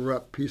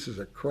corrupt pieces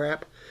of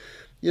crap.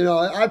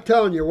 I'm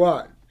telling you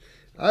what,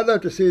 I'd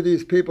love to see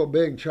these people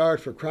being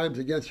charged for crimes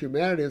against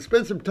humanity and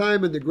spend some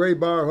time in the Gray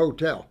Bar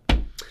Hotel.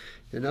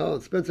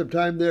 And spend some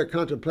time there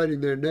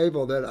contemplating their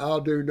navel that I'll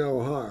do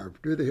no harm.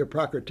 Do the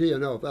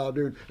Hippocratean oath, I'll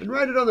do, and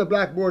write it on the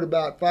blackboard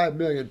about 5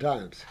 million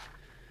times.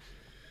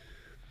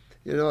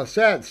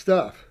 Sad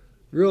stuff.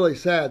 Really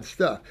sad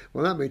stuff.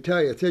 Well, let me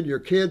tell you, it's in your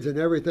kids and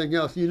everything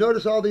else. You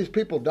notice all these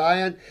people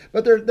dying,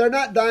 but they're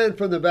not dying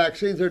from the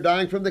vaccines. They're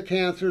dying from the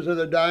cancers, or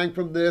they're dying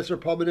from this, or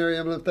pulmonary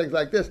embolism, things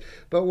like this.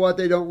 But what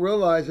they don't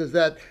realize is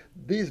that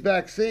these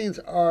vaccines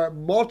are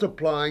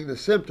multiplying the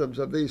symptoms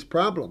of these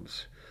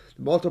problems,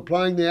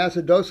 multiplying the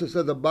acidosis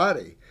of the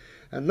body.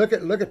 And look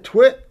at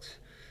Twix.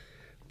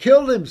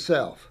 Killed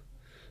himself.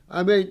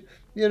 I mean,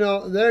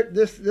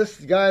 this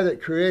guy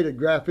that created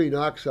graphene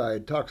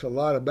oxide talks a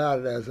lot about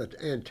it as an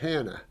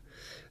antenna.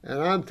 And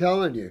I'm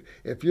telling you,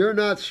 if you're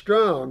not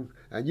strong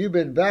and you've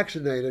been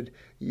vaccinated,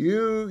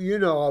 you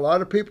know, a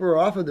lot of people are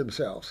offing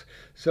themselves.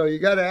 So you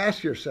got to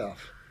ask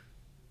yourself,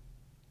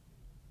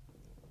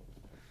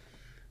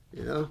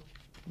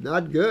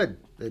 not good.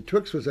 And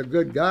Twix was a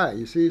good guy.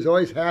 You see, he's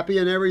always happy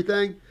and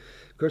everything.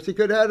 Of course, he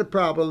could have had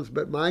problems,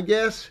 but my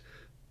guess,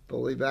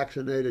 fully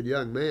vaccinated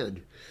young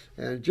man.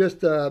 And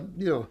just,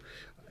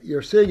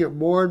 you're seeing it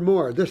more and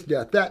more, this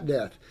death, that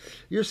death.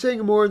 You're seeing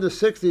it more in the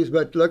 60s,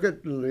 but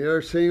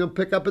you're seeing them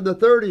pick up in the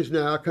 30s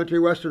now, country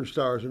western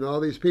stars and all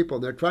these people.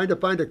 And they're trying to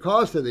find a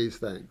cause to these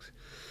things.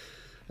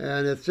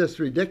 And it's just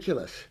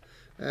ridiculous.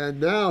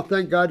 And now,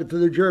 thank God for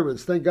the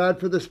Germans. Thank God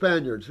for the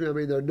Spaniards. I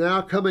mean, they're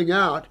now coming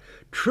out.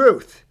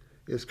 Truth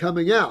is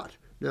coming out.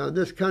 Now, in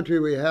this country,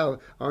 we have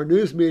our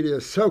news media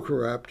is so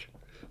corrupt,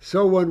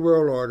 so one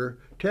world order.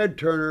 Ted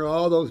Turner,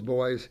 all those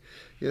boys,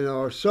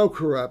 are so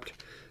corrupt.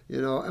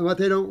 And what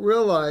they don't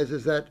realize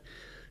is that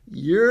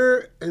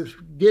you're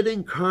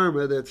getting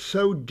karma that's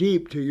so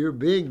deep to your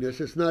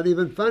beingness, it's not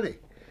even funny.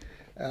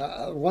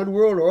 One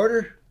world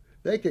order,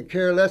 they could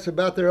care less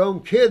about their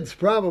own kids,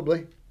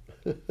 probably.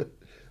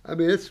 I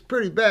mean, it's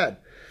pretty bad.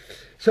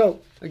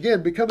 So,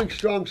 again, becoming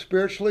strong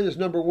spiritually is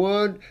number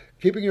one.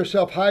 Keeping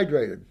yourself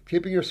hydrated.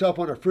 Keeping yourself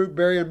on a fruit,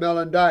 berry, and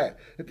melon diet.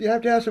 If you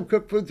have to have some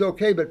cooked foods,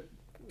 okay, but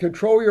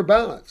control your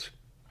balance.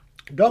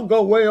 Don't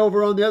go way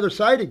over on the other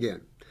side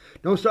again.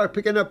 Don't start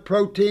picking up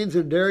proteins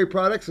and dairy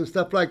products and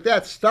stuff like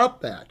that.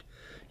 Stop that.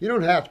 You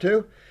don't have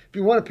to. If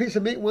you want a piece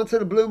of meat once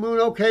in a blue moon,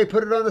 okay,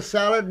 put it on a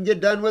salad and get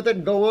done with it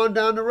and go on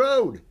down the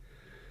road.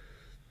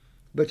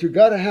 But you've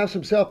got to have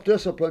some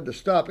self-discipline to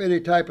stop any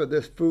type of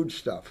this food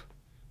stuff.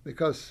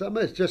 Because some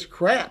of it's just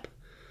crap.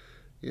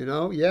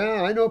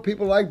 Yeah, I know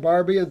people like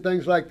Barbie and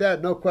things like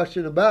that. No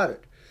question about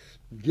it.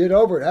 Get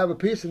over it. Have a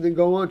piece and then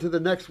go on to the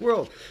next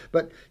world.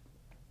 But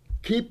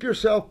keep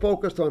yourself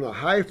focused on a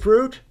high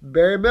fruit,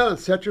 berry, melon.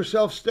 Set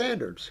yourself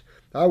standards.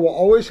 I will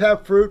always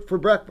have fruit for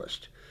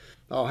breakfast.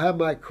 I'll have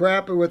my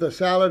crap with a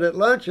salad at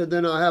lunch, and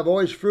then I'll have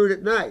always fruit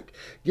at night.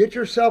 Get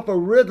yourself a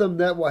rhythm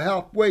that will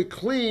halfway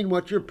clean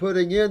what you're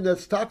putting in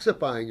that's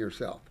toxifying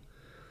yourself.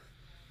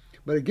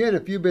 But again,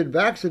 if you've been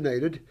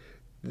vaccinated,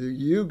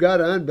 you got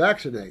to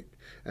unvaccinate.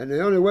 And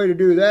the only way to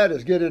do that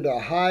is get into a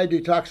high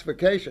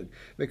detoxification.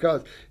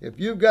 Because if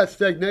you've got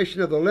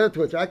stagnation of the lymph,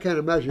 which I can't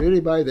imagine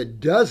anybody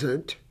that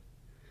doesn't,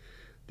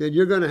 then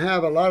you're going to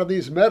have a lot of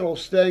these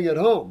metals staying at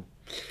home.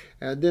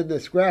 And then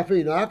this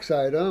graphene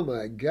oxide, oh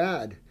my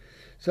God.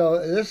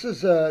 So this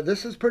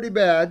is pretty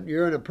bad.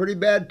 You're in a pretty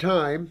bad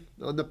time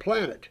on the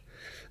planet.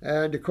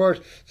 And of course,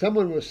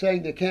 someone was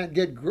saying they can't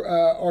get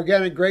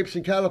organic grapes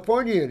in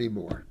California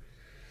anymore.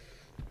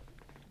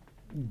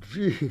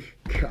 Gee,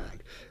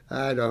 God,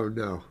 I don't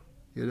know.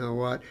 You know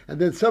what? And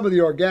then some of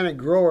the organic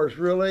growers,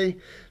 really,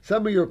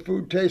 some of your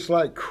food tastes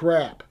like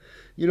crap.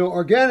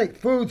 Organic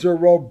foods are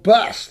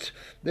robust.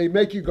 They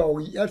make you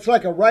go, that's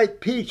like a ripe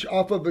peach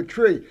off of a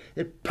tree.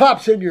 It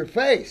pops in your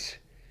face.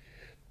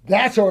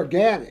 That's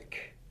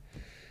organic.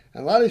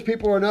 And a lot of these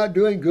people are not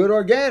doing good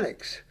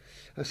organics.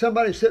 And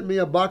somebody sent me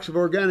a box of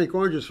organic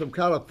oranges from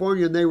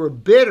California, and they were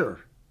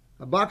bitter.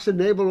 A box of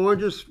navel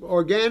oranges,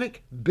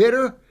 organic,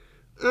 bitter.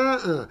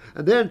 And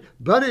then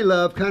Bunny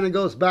Love kind of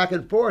goes back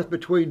and forth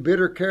between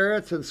bitter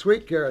carrots and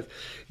sweet carrots.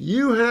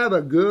 You have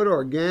a good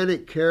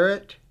organic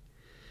carrot,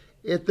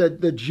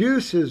 the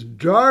juice is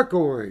dark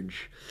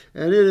orange,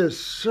 and it is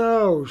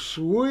so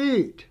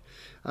sweet.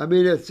 I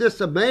mean, it's just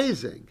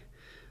amazing.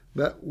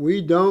 But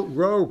we don't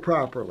grow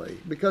properly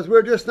because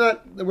we're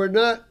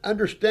not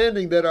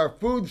understanding that our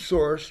food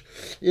source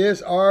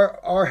is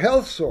our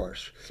health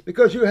source.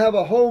 Because you have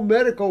a whole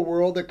medical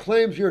world that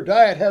claims your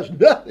diet has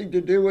nothing to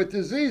do with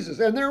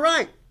diseases, and they're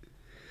right.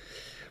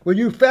 When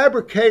you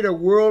fabricate a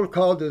world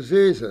called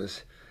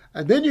diseases,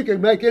 and then you can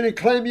make any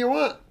claim you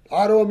want.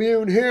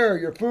 Autoimmune here,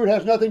 your food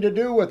has nothing to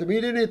do with them,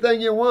 eat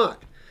anything you want.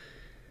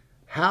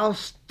 How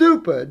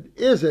stupid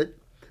is it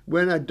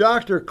when a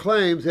doctor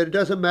claims that it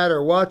doesn't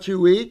matter what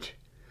you eat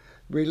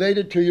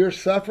related to your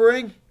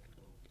suffering?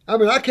 I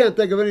mean, I can't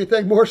think of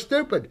anything more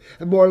stupid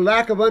and more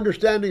lack of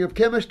understanding of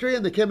chemistry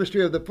and the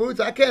chemistry of the foods.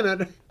 I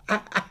can't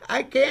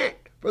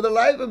for the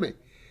life of me.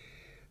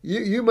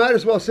 You might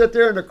as well sit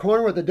there in the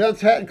corner with a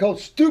dunce hat and called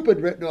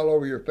stupid written all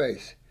over your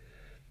face.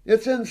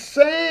 It's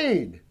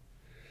insane.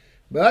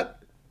 But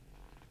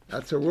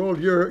that's the world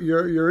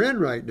you're in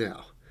right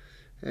now.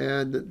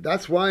 And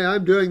that's why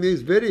I'm doing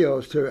these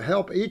videos, to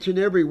help each and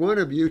every one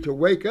of you to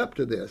wake up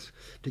to this,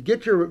 to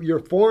get your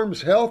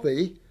forms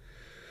healthy,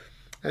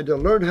 and to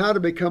learn how to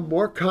become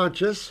more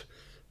conscious,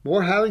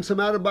 more having some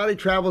out-of-body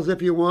travels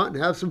if you want,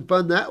 and have some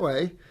fun that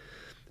way.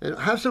 And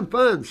have some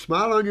fun,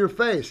 smile on your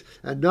face,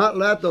 and not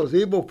let those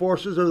evil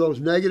forces or those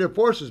negative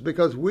forces,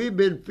 because we've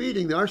been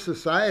feeding our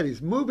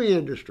society's movie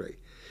industry.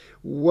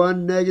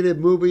 One negative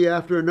movie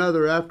after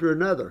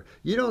another.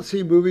 You don't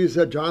see movies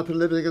that Jonathan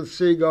Livingston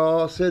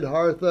Seagull,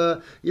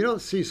 Siddhartha. You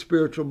don't see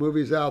spiritual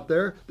movies out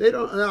there. They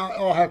don't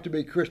all have to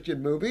be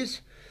Christian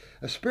movies.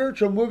 A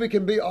spiritual movie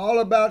can be all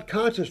about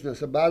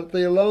consciousness, about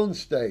the alone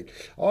state.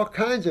 All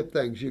kinds of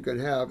things you can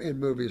have in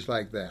movies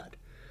like that.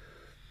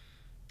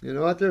 You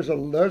know what? There's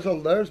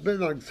been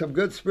like some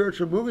good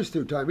spiritual movies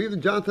through time.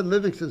 Even Jonathan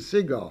Livingston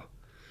Seagull.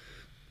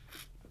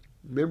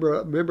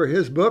 Remember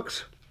his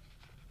books?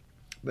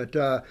 But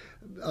a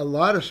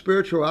lot of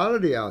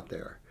spirituality out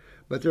there.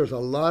 But there's a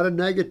lot of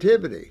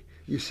negativity.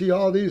 You see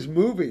all these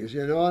movies,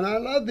 and I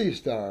love these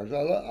stars.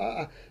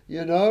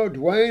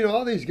 Dwayne,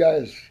 all these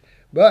guys.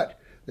 But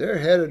they're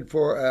headed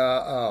for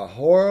a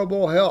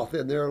horrible health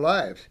in their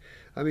lives.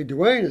 I mean,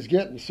 Dwayne is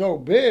getting so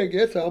big,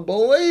 it's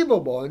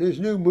unbelievable. And his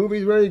new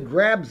movies where he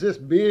grabs this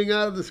being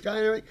out of the sky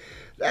and everything,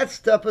 that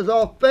stuff is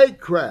all fake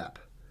crap.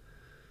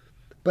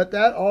 But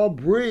that all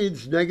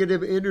breeds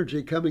negative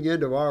energy coming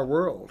into our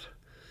world.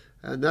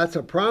 And that's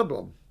a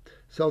problem.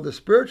 So the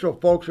spiritual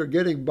folks are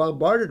getting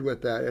bombarded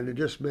with that, and it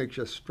just makes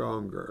you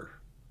stronger.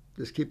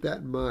 Just keep that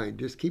in mind.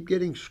 Just keep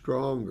getting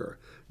stronger.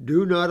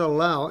 Do not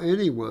allow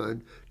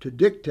anyone to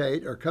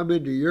dictate or come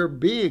into your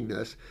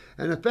beingness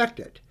and affect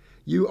it.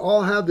 You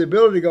all have the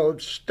ability to go,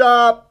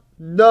 stop,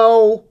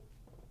 no.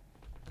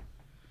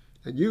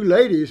 And you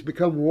ladies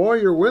become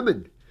warrior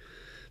women.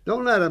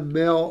 Don't let a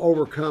male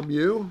overcome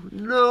you.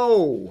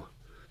 No.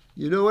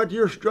 You know what?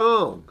 You're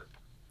strong.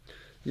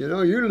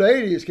 You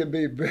ladies can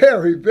be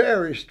very,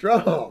 very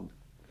strong.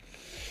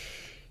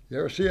 You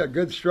ever see a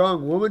good,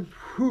 strong woman?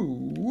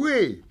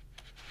 Whoo-wee.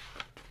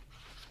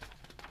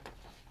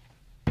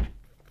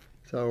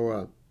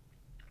 So,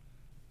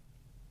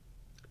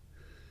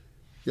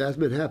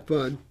 Yasmin, have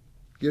fun.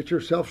 Get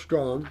yourself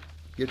strong.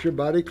 Get your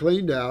body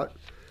cleaned out.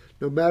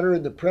 No matter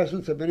in the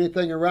presence of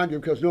anything around you,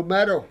 because no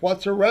matter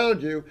what's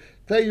around you,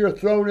 say you're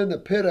thrown in the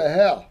pit of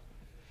hell.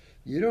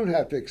 You don't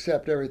have to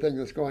accept everything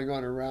that's going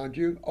on around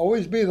you.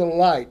 Always be the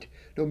light.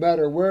 No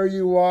matter where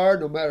you are,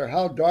 no matter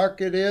how dark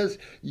it is,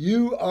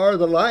 you are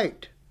the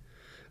light.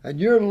 And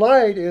your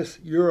light is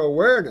your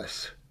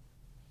awareness.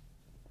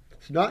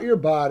 It's not your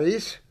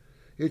bodies.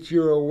 It's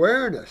your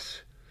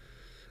awareness.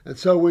 And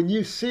so when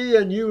you see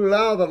and you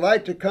allow the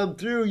light to come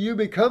through, you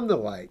become the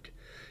light.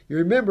 You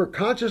remember,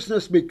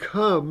 consciousness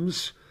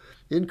becomes,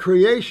 in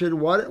creation,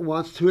 what it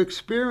wants to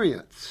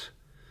experience.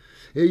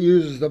 It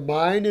uses the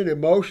mind and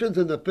emotions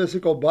and the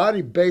physical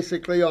body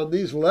basically on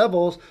these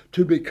levels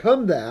to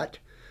become that.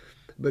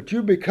 But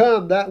you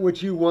become that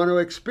which you want to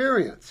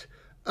experience.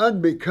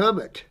 Unbecome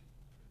it.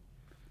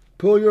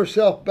 Pull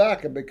yourself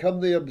back and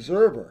become the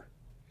observer.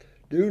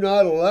 Do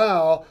not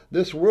allow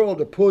this world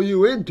to pull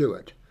you into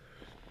it,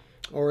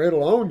 or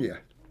it'll own you.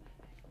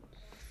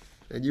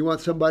 And you want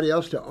somebody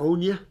else to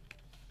own you?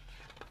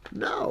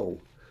 No,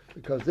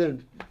 because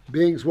then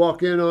beings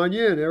walk in on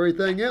you and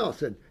everything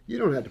else, and you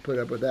don't have to put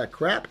up with that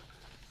crap.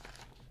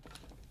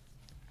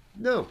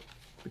 No,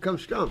 become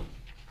strong.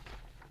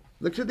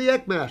 Look at the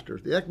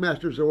Eckmasters. The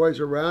Eckmasters are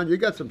always around. You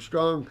got some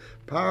strong,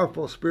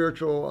 powerful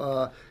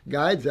spiritual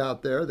guides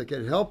out there that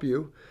can help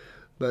you,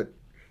 but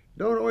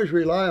don't always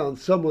rely on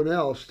someone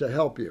else to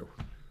help you.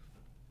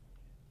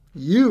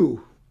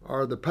 You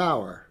are the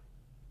power,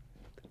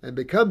 and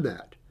become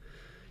that.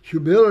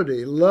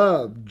 Humility,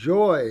 love,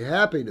 joy,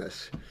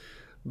 happiness.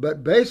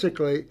 But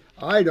basically,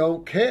 I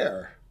don't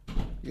care.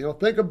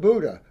 Think of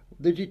Buddha,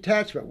 the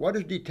detachment. What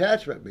does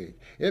detachment mean?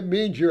 It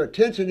means your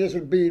attention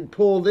isn't being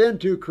pulled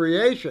into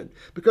creation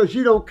because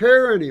you don't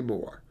care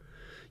anymore.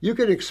 You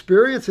can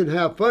experience and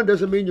have fun.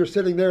 Doesn't mean you're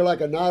sitting there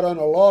like a knot on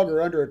a log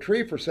or under a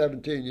tree for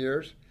 17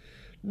 years.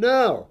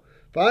 No.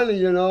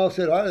 Finally,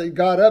 I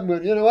got up and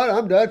went, you know what,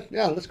 I'm done.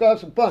 Yeah, let's go have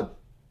some fun.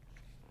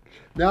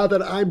 Now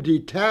that I'm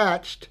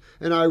detached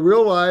and I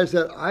realize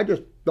that I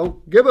just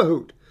don't give a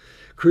hoot.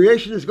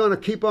 Creation is going to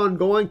keep on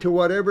going to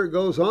whatever it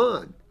goes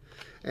on.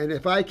 And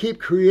if I keep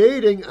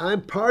creating,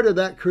 I'm part of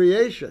that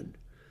creation.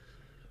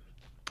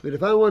 But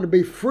if I want to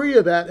be free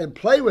of that and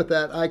play with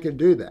that, I can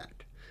do that.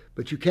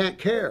 But you can't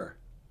care.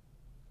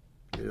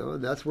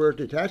 And that's where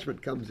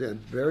detachment comes in.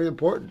 Very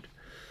important.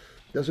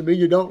 Doesn't mean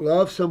you don't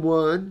love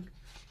someone.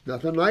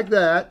 Nothing like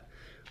that.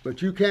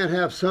 But you can't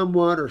have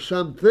someone or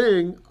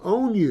something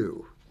own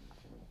you.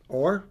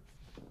 Or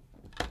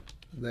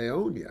they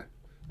own you.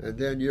 And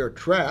then you're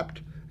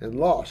trapped and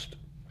lost.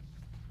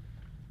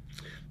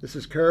 This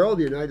is Carol,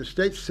 the United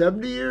States,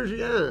 70 years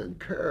young.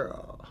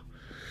 Carol.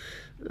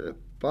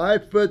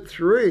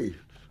 5'3".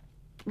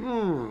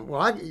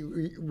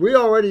 We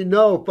already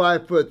know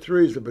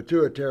 5'3" is a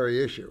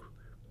pituitary issue.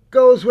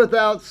 Goes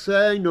without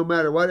saying, no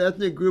matter what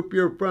ethnic group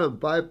you're from,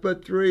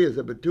 5'3" is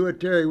a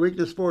pituitary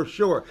weakness for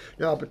sure.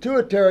 Now,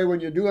 pituitary, when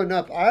you do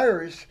enough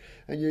iris,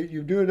 and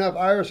you do enough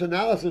iris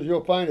analysis,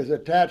 you'll find is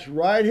attached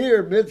right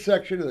here,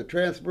 midsection of the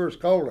transverse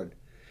colon.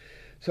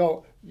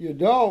 So you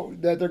know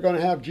that they're going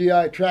to have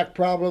GI tract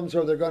problems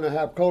or they're going to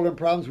have colon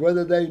problems,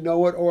 whether they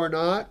know it or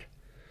not.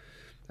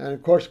 And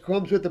of course, it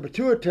comes with the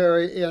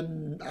pituitary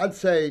in, I'd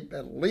say,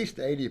 at least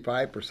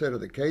 85%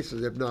 of the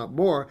cases, if not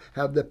more,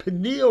 have the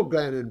pineal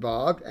gland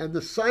involved and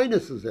the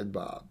sinuses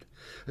involved.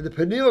 And the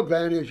pineal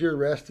gland is your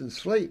rest and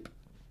sleep.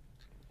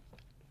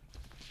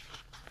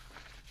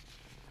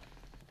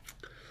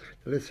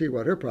 Let's see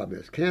what her problem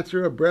is.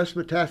 Cancer of breast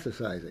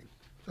metastasizing.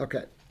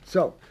 Okay,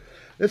 so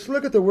let's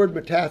look at the word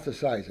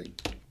metastasizing.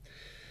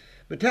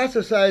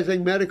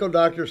 Metastasizing, medical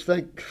doctors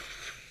think,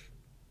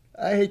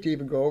 I hate to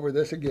even go over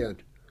this again.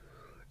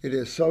 It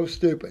is so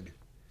stupid.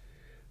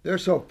 They're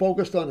so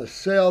focused on a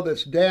cell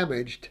that's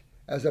damaged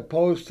as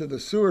opposed to the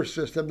sewer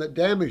system that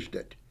damaged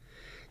it.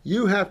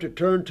 You have to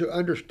turn to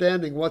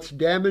understanding what's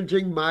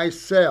damaging my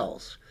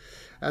cells.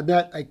 And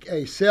that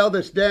a cell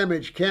that's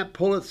damaged can't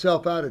pull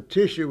itself out of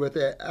tissue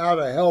without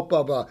the help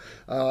of a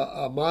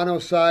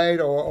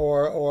monocyte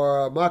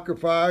or a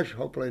macrophage,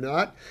 hopefully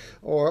not,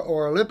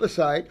 or a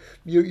lymphocyte.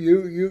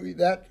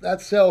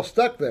 That cell's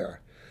stuck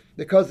there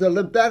because the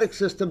lymphatic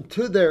system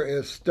to there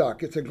is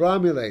stuck. It's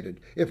agglomerated.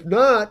 If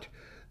not,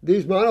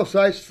 these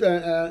monocytes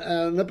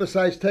and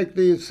lymphocytes take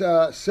these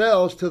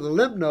cells to the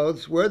lymph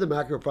nodes where the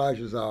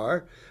macrophages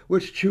are,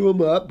 which chew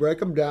them up, break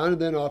them down,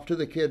 and then off to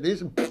the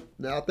kidneys, and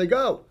out they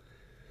go.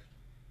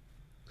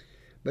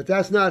 But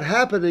that's not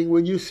happening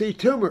when you see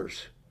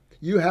tumors.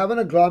 You have an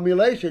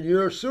agglomeration.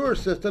 Your sewer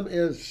system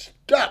is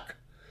stuck.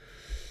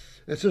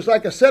 It's just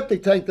like a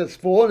septic tank that's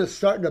full and it's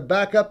starting to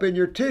back up in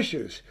your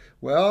tissues.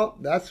 Well,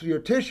 that's your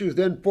tissues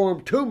then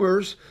form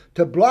tumors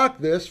to block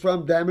this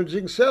from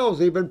damaging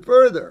cells even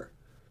further.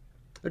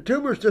 A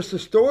tumor is just a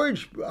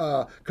storage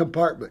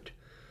compartment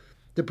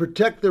to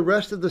protect the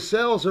rest of the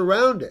cells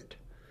around it.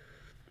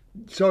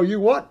 So you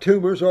want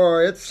tumors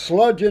or it's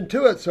sludge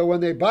into it. So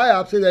when they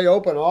biopsy, they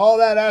open all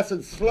that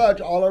acid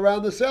sludge all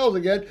around the cells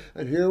again.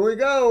 And here we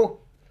go.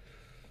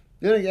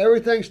 Then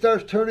everything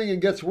starts turning and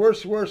gets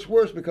worse, worse,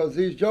 worse because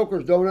these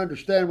jokers don't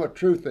understand what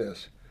truth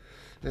is.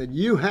 And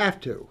you have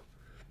to.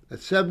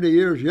 At 70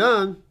 years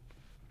young,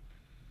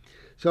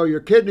 so your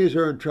kidneys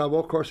are in trouble.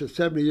 Of course, at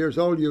 70 years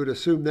old, you would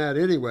assume that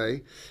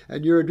anyway.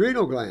 And your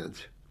adrenal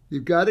glands.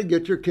 You've got to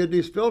get your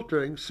kidneys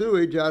filtering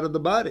sewage out of the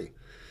body.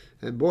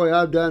 And boy,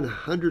 I've done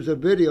hundreds of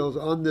videos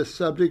on this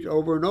subject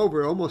over and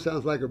over. It almost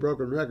sounds like a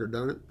broken record,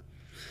 don't it?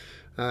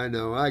 I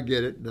know, I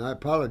get it, and I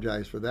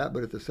apologize for that.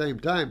 But at the same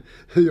time,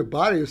 your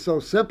body is so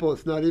simple,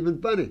 it's not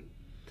even funny.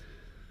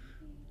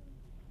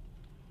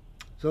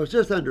 So it's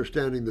just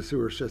understanding the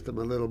sewer system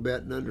a little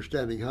bit and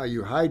understanding how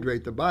you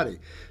hydrate the body.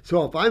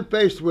 So if I'm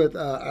faced with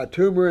a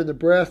tumor in the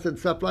breast and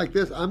stuff like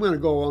this, I'm going to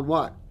go on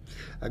what?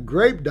 A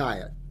grape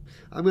diet.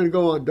 I'm going to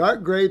go on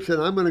dark grapes, and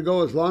I'm going to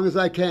go as long as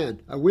I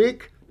can. A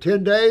week,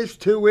 10 days,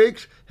 2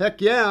 weeks, heck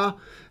yeah.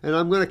 And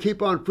I'm going to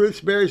keep on fruits,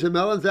 berries, and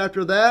melons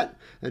after that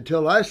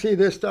until I see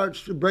this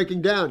starts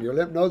breaking down. Your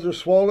lymph nodes are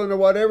swollen or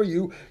whatever.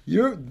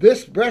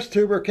 This breast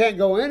tumor can't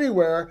go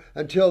anywhere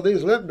until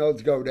these lymph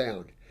nodes go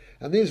down.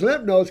 And these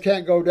lymph nodes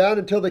can't go down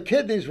until the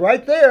kidneys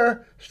right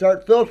there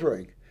start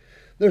filtering.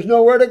 There's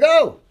nowhere to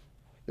go.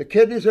 The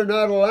kidneys are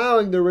not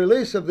allowing the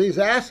release of these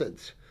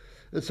acids.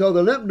 And so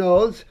the lymph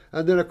nodes,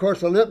 and then of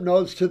course the lymph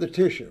nodes to the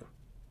tissue.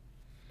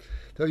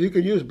 So you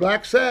can use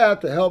black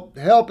salve to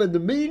help in the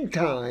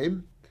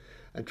meantime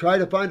and try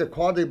to find a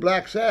quality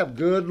black salve.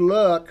 Good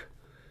luck.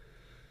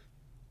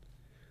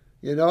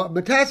 You know,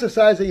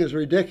 metastasizing is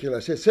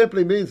ridiculous. It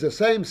simply means the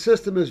same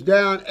system is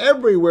down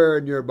everywhere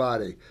in your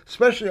body,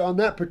 especially on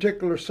that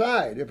particular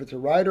side, if it's a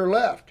right or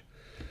left.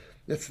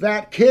 It's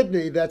that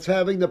kidney that's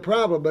having the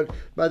problem. But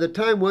by the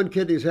time one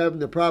kidney is having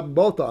the problem,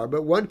 both are.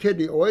 But one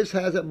kidney always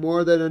has it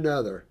more than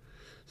another.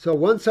 So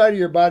one side of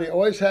your body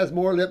always has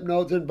more lymph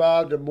nodes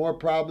involved and more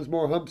problems,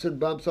 more humps and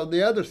bumps on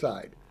the other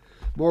side.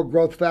 More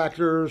growth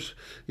factors,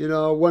 you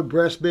know, one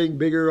breast being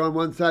bigger on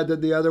one side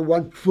than the other,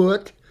 one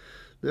foot.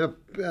 Now,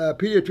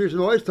 pediatricians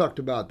always talked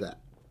about that.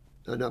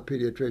 Not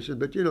pediatricians,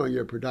 but you know,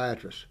 your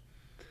podiatrist.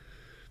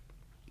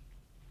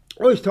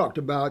 Always talked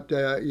about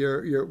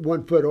your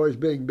 1 foot always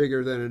being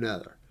bigger than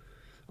another.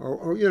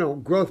 Or, you know,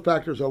 growth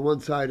factors on one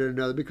side and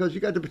another because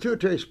you got the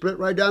pituitary split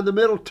right down the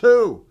middle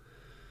too.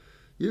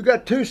 You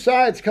got two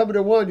sides coming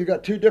to one. You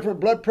got two different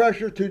blood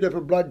pressures, two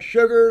different blood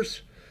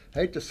sugars.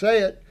 Hate to say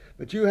it,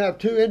 but you have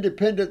two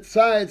independent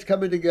sides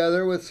coming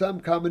together with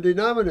some common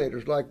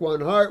denominators like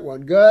one heart,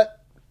 one gut.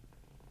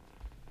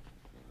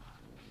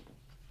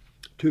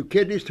 Two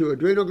kidneys, two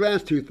adrenal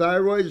glands, two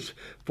thyroids,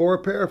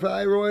 4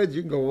 parathyroids.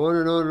 You can go on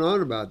and on and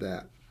on about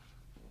that.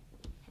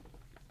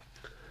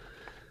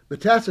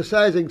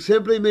 Metastasizing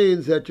simply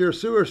means that your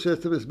sewer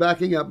system is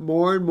backing up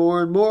more and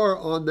more and more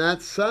on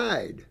that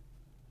side.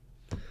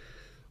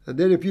 And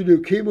then if you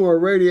do chemo or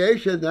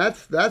radiation,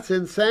 that's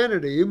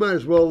insanity. You might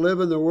as well live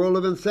in the world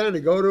of insanity.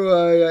 Go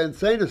to an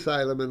insane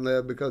asylum and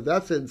live because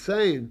that's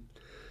insane.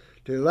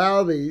 To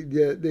allow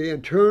the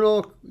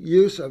internal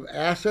use of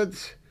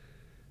acids.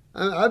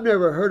 I've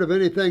never heard of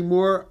anything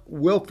more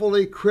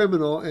willfully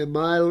criminal in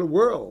my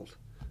world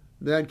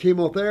than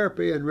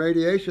chemotherapy and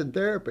radiation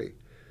therapy.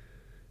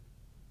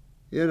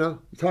 You know,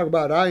 you talk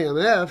about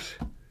IMFs.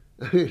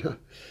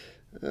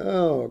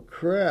 Oh,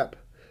 crap.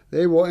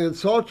 They will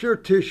insult your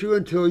tissue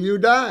until you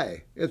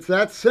die. It's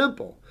that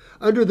simple.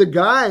 Under the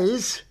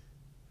guise,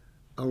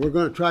 we're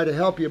going to try to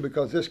help you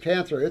because this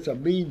cancer, it's a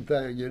mean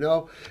thing, you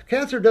know.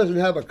 Cancer doesn't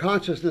have a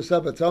consciousness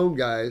of its own,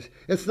 guys.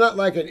 It's not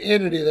like an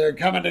entity there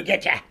coming to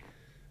get you.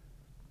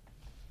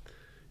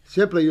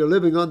 Simply you're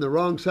living on the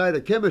wrong side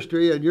of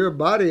chemistry and your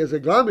body is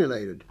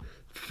agglomerated.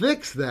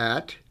 Fix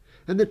that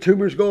and the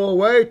tumors go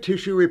away,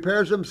 tissue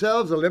repairs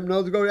themselves, the lymph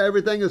nodes go,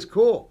 everything is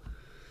cool.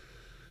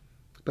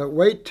 But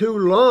wait too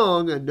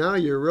long and now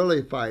you're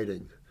really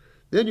fighting.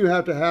 Then you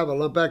have to have a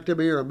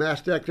lumpectomy or a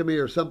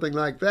mastectomy or something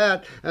like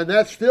that, and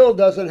that still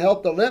doesn't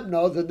help the lymph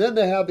nodes, and then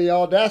they have the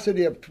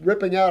audacity of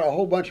ripping out a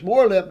whole bunch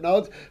more lymph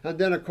nodes, and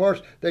then of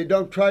course they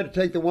don't try to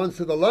take the ones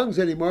to the lungs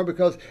anymore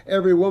because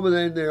every woman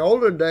in the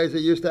olden days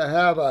that used to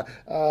have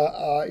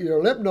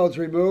your lymph nodes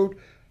removed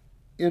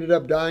ended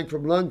up dying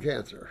from lung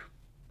cancer.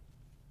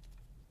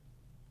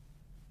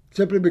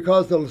 Simply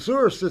because the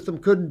sewer system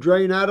couldn't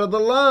drain out of the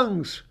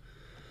lungs.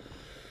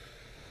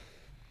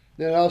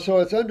 So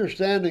it's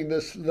understanding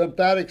this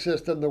lymphatic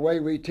system the way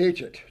we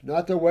teach it,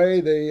 not the way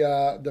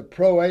the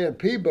Pro A and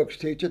P books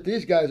teach it.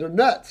 These guys are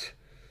nuts.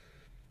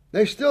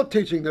 They're still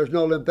teaching there's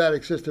no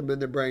lymphatic system in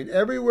the brain.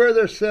 Everywhere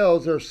there's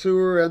cells, there's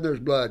sewer and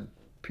there's blood.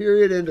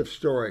 Period, end of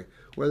story,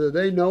 whether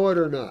they know it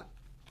or not.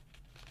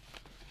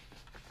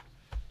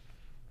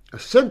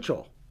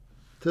 Essential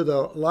to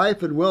the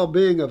life and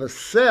well-being of a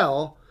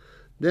cell,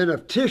 then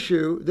of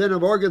tissue, then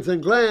of organs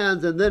and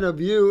glands, and then of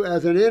you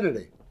as an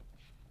entity.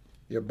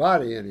 Your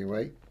body,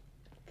 anyway.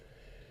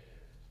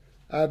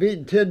 I've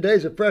eaten 10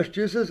 days of fresh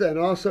juices and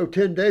also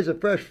 10 days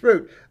of fresh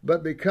fruit,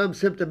 but become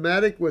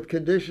symptomatic with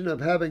condition of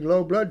having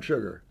low blood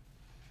sugar.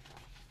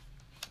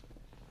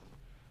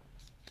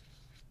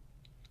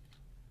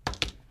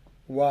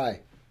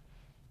 Why?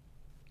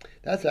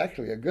 That's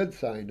actually a good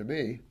sign to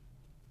me.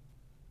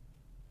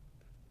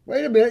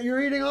 Wait a minute,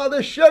 you're eating all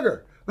this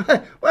sugar. Wait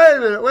a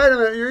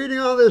minute, you're eating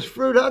all this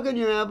fruit. How can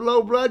you have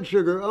low blood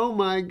sugar? Oh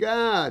my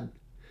God.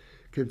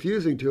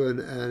 Confusing to an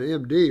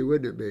MD,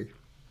 wouldn't it be?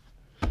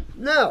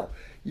 No,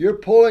 you're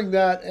pulling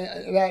that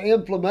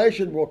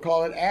inflammation, we'll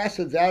call it,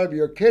 acids out of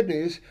your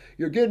kidneys.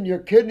 You're getting your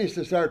kidneys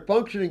to start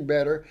functioning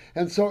better.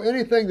 And so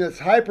anything that's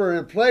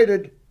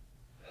hyperinflated,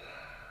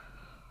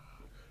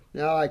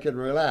 now I can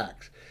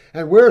relax.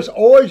 And where's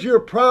always your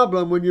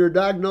problem when you're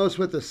diagnosed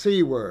with the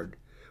C word?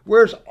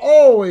 Where's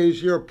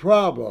always your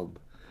problem?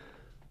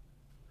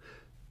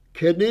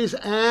 Kidneys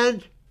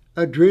and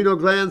adrenal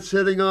glands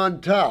sitting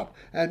on top.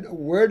 And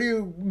where do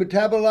you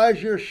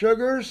metabolize your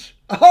sugars?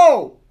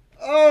 Oh,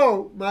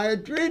 my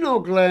adrenal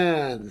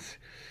glands.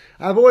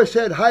 I've always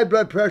said high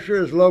blood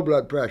pressure is low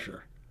blood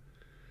pressure.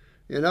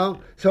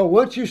 So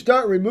once you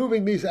start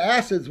removing these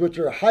acids, which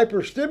are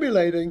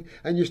hyperstimulating,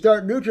 and you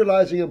start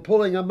neutralizing and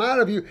pulling them out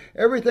of you,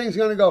 everything's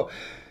going to go.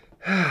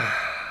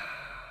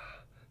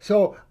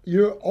 So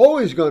you're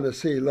always going to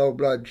see low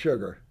blood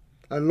sugar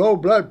and low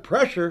blood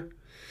pressure.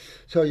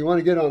 So you want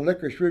to get on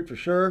licorice root for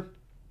sure,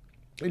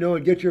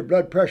 and get your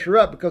blood pressure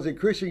up, because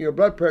increasing your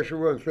blood pressure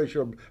will increase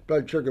your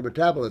blood sugar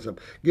metabolism.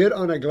 Get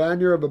on a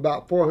glandular of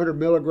about 400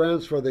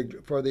 milligrams for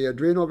the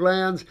adrenal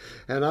glands,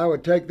 and I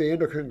would take the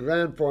endocrine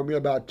gland formula,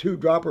 about 2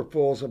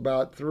 dropperfuls,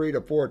 about 3 to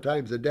 4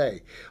 times a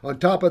day. On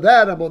top of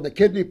that, I'm on the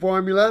kidney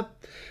formula.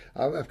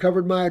 I've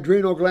covered my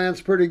adrenal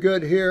glands pretty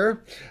good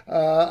here.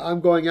 I'm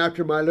going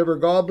after my liver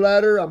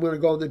gallbladder. I'm going to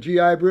go in the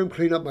GI room,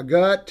 clean up my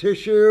gut,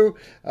 tissue.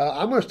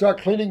 I'm going to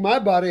start cleaning my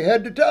body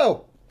head to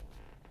toe.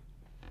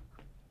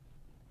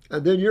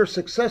 And then you're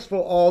successful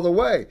all the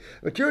way.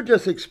 But you're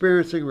just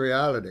experiencing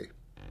reality.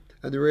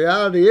 And the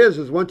reality is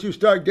once you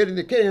start getting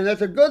the kidney, and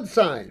that's a good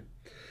sign,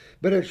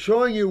 but it's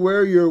showing you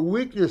where your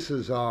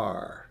weaknesses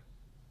are.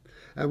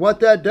 And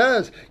what that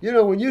does,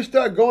 when you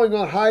start going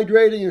on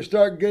hydrating and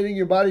start getting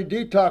your body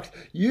detoxed,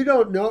 you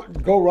don't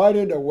go right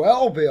into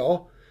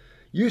Wellville.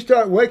 You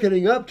start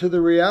waking up to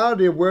the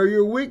reality of where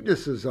your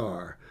weaknesses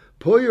are.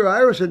 Pull your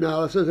iris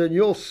analysis and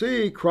you'll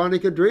see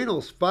chronic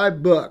adrenals,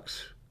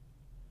 $5.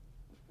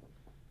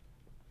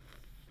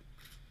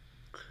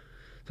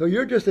 So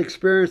you're just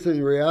experiencing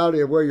the reality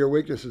of where your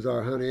weaknesses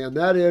are, honey, and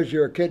that is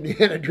your kidney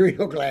and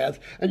adrenal glands,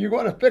 and you're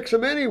going to fix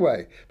them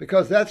anyway,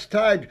 because that's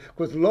tied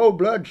with low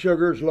blood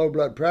sugars, low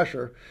blood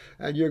pressure,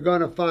 and you're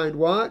going to find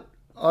what?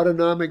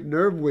 Autonomic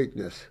nerve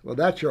weakness. Well,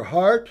 that's your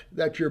heart,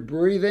 that's your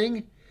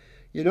breathing,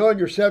 and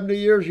you're 70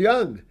 years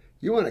young.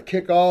 You want to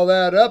kick all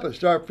that up and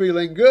start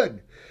feeling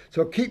good.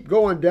 So keep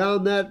going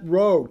down that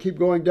road. Keep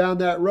going down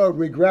that road.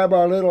 We grab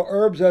our little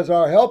herbs as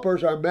our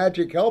helpers, our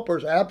magic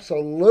helpers,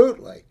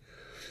 absolutely.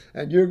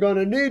 And you're going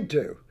to need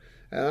to.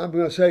 And I'm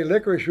going to say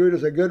licorice root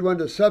is a good one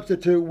to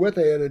substitute with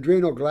an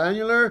adrenal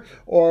glandular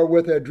or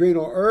with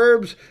adrenal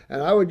herbs.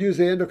 And I would use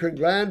the endocrine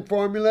gland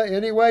formula.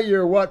 Anyway,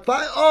 you're what?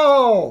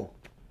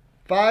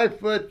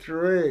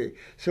 5'3".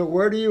 So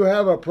where do you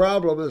have a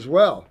problem as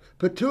well?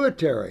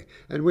 Pituitary.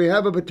 And we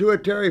have a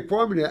pituitary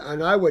formula,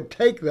 and I would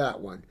take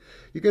that one.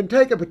 You can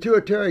take a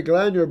pituitary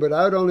glandular, but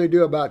I would only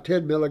do about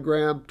 10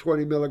 milligram,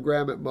 20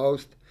 milligram at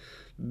most.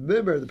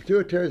 Remember, the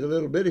pituitary is a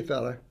little bitty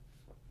fella.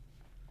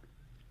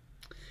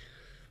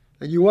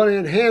 And you want to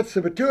enhance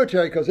the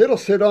pituitary because it'll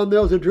sit on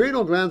those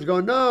adrenal glands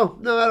going, no,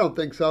 I don't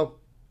think so.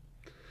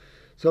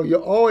 So you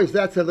always,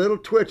 that's a little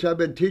twitch I've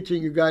been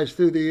teaching you guys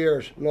through the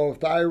years. Low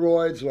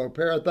thyroids, low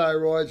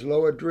parathyroids,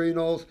 low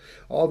adrenals,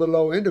 all the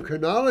low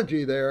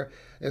endocrinology there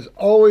is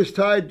always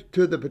tied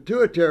to the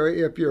pituitary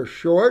if you're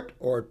short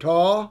or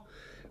tall,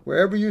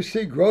 wherever you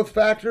see growth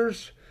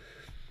factors.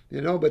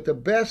 But the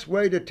best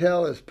way to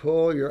tell is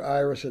pull your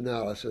iris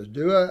analysis.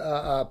 Do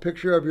a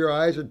picture of your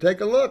eyes and take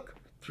a look.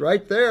 It's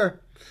right there.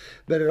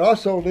 But it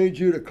also leads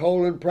you to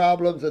colon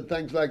problems and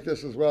things like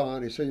this as well,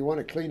 honey. So you want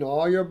to clean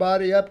all your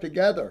body up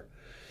together.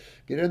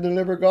 Get in the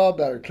liver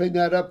gallbladder. Clean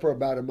that up for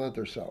about a month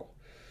or so.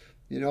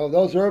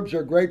 Those herbs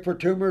are great for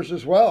tumors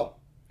as well.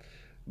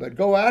 But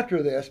go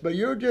after this. But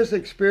you're just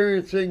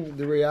experiencing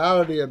the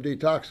reality of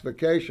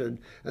detoxification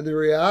and the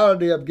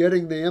reality of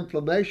getting the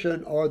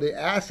inflammation or the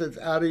acids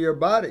out of your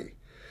body.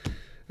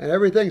 And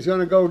everything's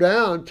going to go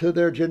down to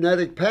their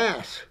genetic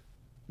pass.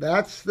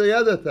 That's the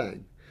other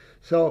thing.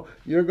 So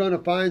you're going to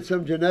find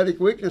some genetic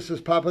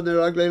weaknesses popping their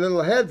ugly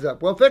little heads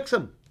up. Well, fix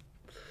them.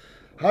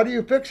 How do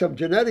you fix them?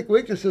 Genetic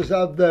weaknesses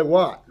of the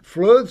what?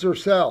 Fluids or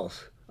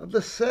cells? Of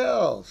the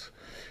cells.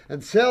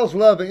 And cells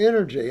love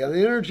energy, and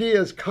energy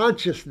is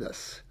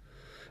consciousness.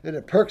 And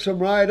it perks them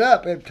right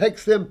up. It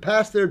takes them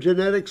past their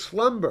genetic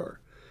slumber.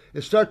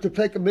 It starts to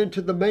take them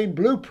into the main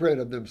blueprint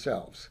of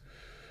themselves.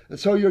 And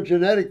so your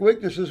genetic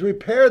weaknesses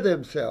repair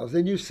themselves.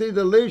 And you see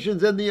the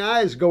lesions in the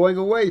eyes going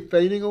away,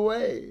 fading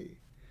away.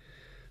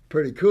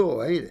 Pretty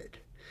cool, ain't it?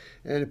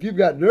 And if you've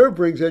got nerve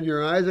rings in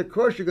your eyes, of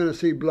course you're going to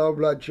see low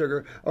blood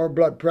sugar or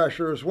blood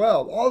pressure as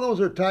well. All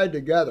those are tied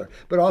together.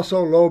 But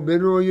also low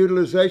mineral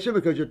utilization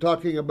because you're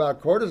talking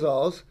about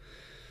cortisols.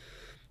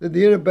 And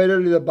the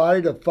inability of the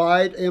body to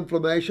fight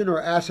inflammation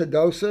or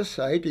acidosis.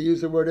 I hate to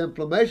use the word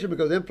inflammation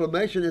because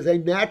inflammation is a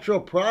natural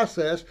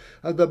process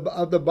of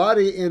the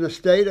body in a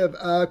state of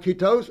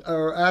ketosis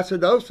or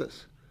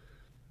acidosis.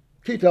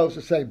 Ketosis,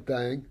 the same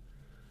thing.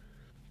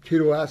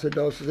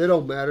 Ketoacidosis, it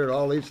don't matter. It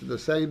all leads to the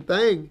same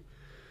thing.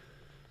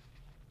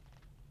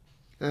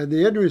 And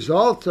the end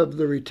result of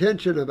the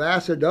retention of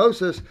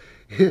acidosis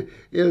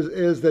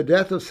is the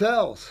death of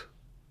cells,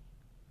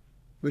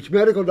 which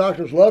medical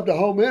doctors love to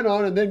home in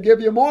on and then give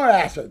you more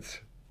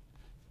acids.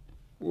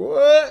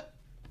 What?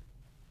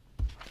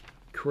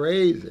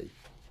 Crazy.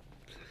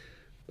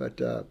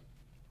 But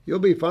you'll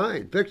be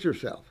fine. Fix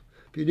yourself.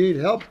 If you need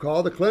help,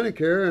 call the clinic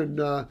here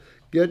and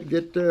get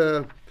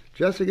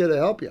Jessica to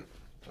help you.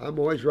 I'm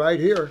always right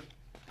here.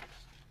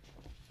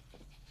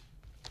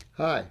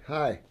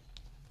 Hi.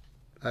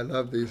 I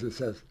love these. It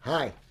says,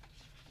 hi.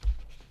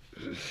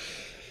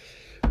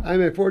 I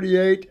am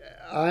 48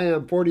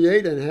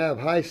 and have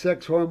high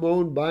sex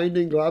hormone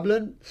binding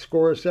globulin,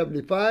 score is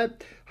 75,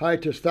 high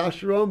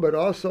testosterone, but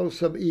also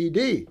some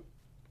ED.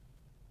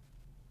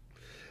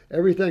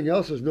 Everything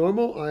else is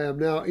normal. I am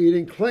now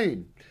eating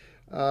clean.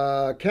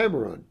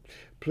 Cameron,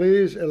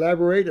 please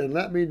elaborate and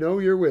let me know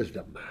your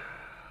wisdom.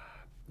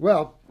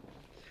 Well,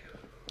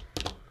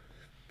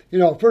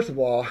 first of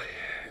all,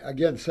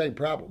 again, same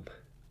problem.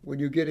 When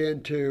you get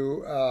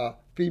into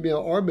female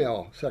or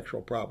male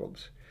sexual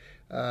problems,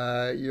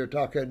 you're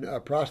talking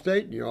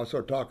prostate, and you're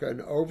also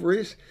talking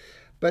ovaries.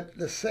 But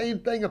the same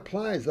thing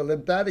applies. The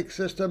lymphatic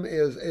system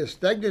is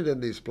stagnant in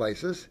these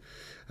places,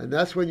 and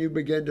that's when you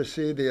begin to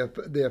see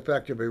the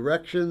effect of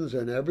erections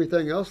and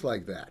everything else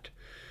like that.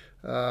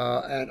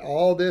 And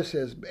all this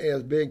is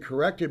being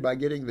corrected by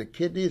getting the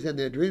kidneys and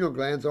the adrenal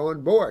glands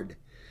on board.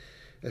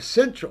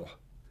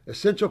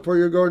 Essential for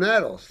your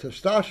gonadals,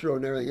 testosterone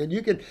and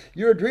everything. And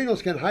your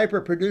adrenals can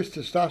hyperproduce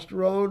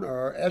testosterone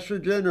or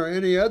estrogen or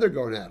any other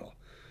gonadal.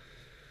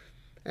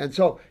 And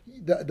so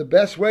the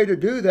best way to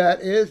do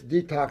that is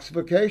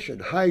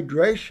detoxification,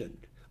 hydration,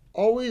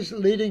 always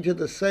leading to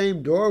the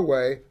same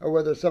doorway, or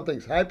whether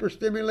something's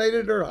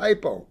hyperstimulated or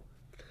hypo.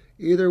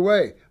 Either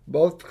way,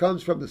 both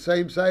comes from the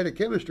same side of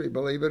chemistry,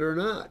 believe it or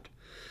not.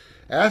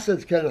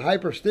 Acids can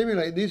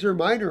hyperstimulate. These are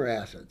minor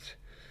acids.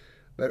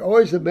 But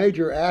always the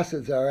major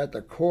acids are at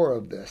the core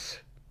of this.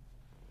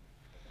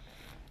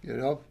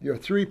 Your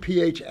 3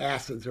 pH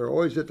acids are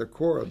always at the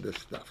core of this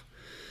stuff.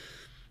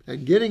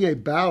 And getting a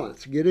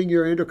balance, getting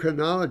your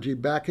endocrinology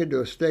back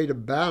into a state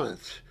of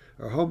balance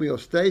or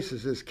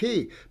homeostasis is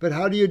key. But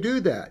how do you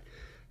do that?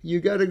 You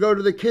got to go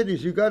to the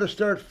kidneys. You got to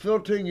start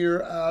filtering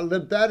your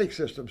lymphatic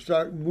system.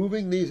 Start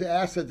moving these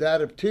acids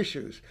out of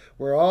tissues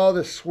where all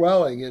the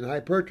swelling and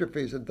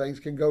hypertrophies and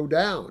things can go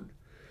down.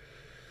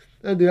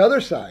 And the other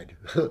side,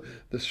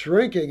 the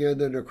shrinking and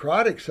the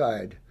necrotic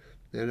side,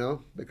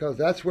 because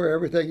that's where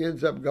everything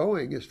ends up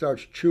going. It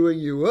starts chewing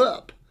you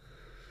up.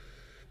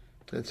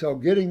 And so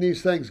getting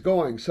these things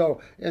going.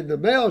 So in the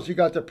males, you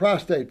got the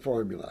prostate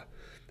formula.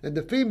 In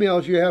the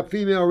females, you have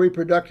female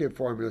reproductive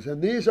formulas.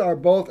 And these are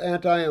both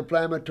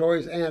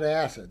anti-inflammatories and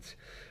acids.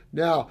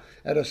 Now,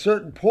 at a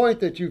certain point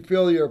that you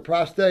feel your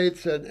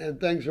prostates and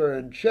things are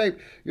in shape,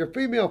 your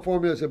female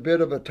formula is a bit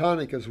of a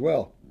tonic as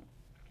well.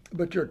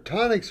 But your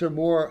tonics are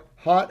more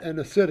hot and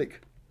acidic.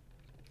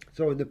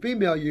 So in the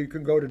female, you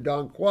can go to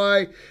Dong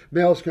Quai.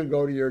 Males can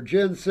go to your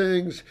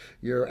ginsengs,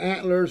 your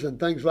antlers, and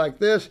things like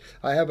this.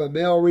 I have a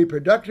male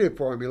reproductive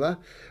formula,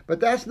 but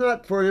that's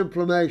not for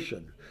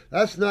inflammation.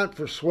 That's not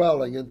for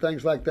swelling and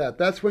things like that.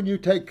 That's when you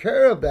take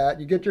care of that.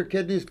 You get your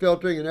kidneys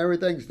filtering and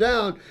everything's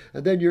down,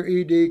 and then your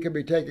ED can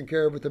be taken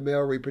care of with the male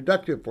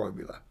reproductive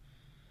formula.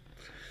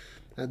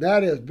 And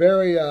that is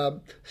very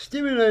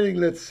stimulating,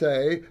 let's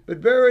say, but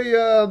very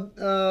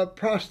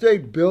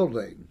prostate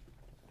building.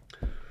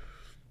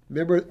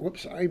 Remember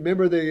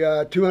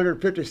the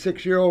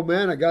 256-year-old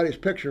man? I got his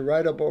picture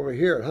right up over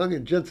here. It hung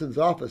in Jensen's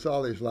office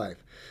all his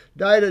life.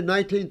 Died in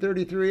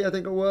 1933, I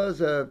think it was,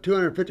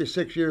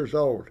 256 years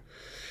old.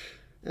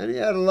 And he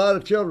had a lot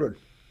of children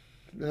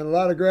and a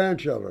lot of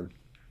grandchildren.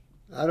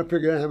 I don't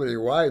figure out how many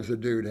wives the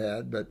dude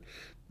had, but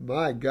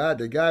my God,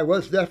 the guy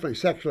was definitely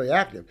sexually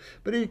active.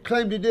 But he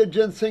claimed he did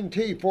ginseng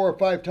tea 4 or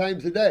 5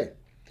 times a day.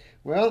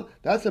 Well,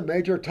 that's a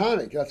major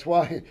tonic. That's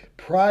why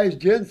prized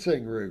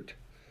ginseng root.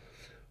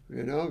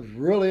 You know, it's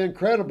really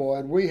incredible.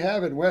 And we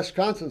have in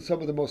Wisconsin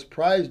some of the most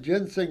prized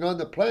ginseng on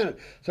the planet.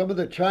 Some of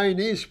the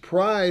Chinese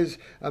prize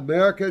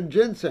American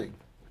ginseng.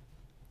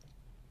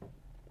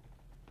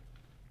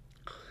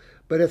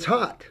 But it's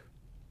hot.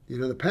 You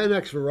know, the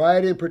Panax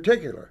variety in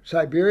particular.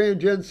 Siberian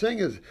ginseng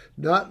is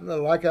not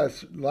like a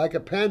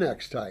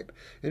Panax type.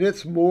 And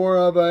it's more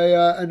of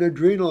an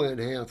adrenal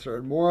enhancer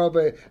and more of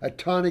a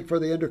tonic for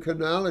the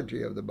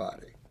endocrinology of the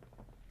body.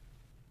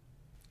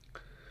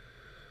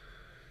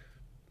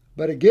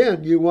 But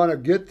again, you want to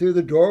get through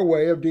the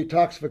doorway of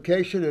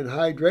detoxification and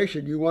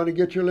hydration. You want to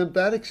get your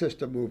lymphatic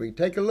system moving.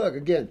 Take a look.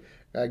 Again,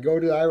 go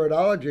to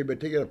iridology, but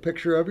take a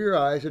picture of your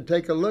eyes and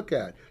take a look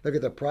at. Look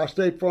at the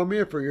prostate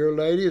formula for your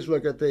ladies.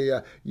 Look at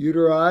the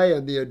uteri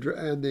and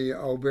the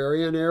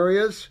ovarian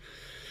areas,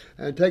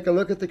 and take a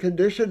look at the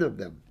condition of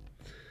them.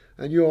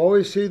 And you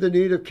always see the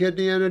need of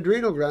kidney and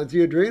adrenal glands.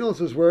 The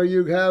adrenals is where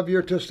you have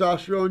your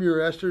testosterone, your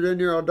estrogen,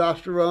 your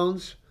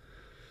aldosterones.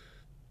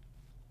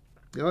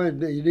 You know,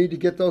 and you need to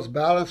get those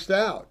balanced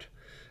out.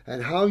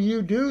 And how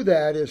you do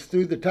that is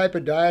through the type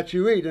of diet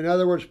you eat. In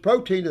other words,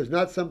 protein is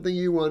not something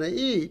you want to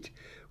eat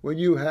when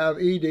you have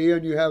ED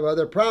and you have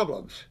other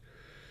problems.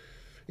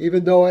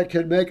 Even though it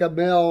can make a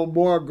male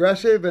more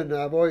aggressive, and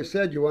I've always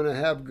said you want to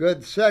have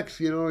good sex,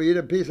 you know, eat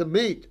a piece of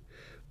meat.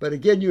 But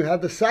again, you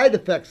have the side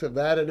effects of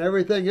that and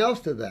everything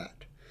else to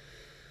that.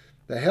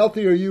 The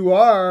healthier you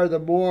are, the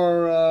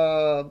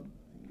more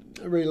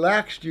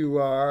relaxed you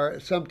are.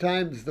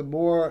 Sometimes the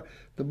more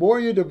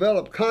you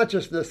develop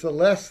consciousness, the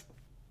less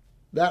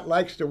that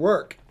likes to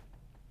work.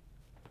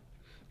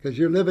 Because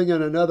you're living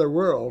in another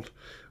world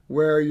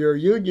where your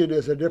union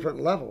is a different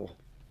level.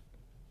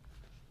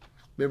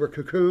 Remember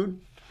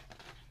Cocoon?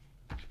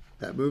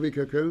 That movie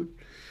Cocoon?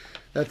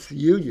 That's the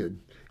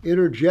union,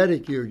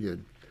 energetic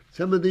union.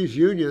 Some of these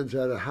unions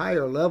at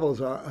higher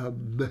levels are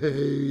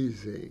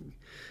amazing.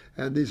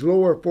 And these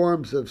lower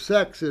forms of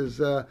sex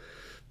is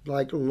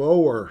like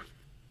lower.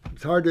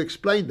 It's hard to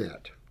explain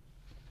that.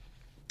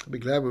 I'll be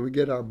glad when we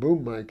get our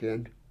boom mic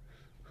in.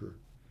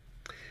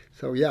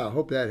 So yeah, I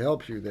hope that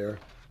helps you there.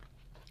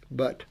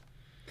 But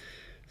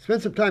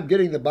spend some time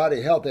getting the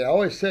body healthy. I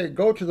always say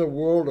go to the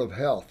world of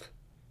health,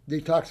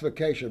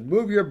 detoxification.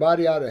 Move your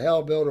body out of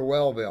Hellville to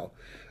Wellville.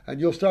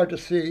 And you'll start to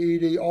see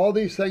ED, all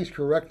these things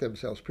correct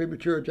themselves.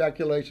 Premature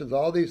ejaculations,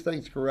 all these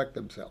things correct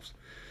themselves.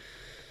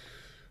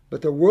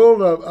 But the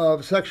world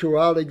of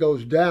sexuality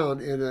goes down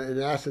in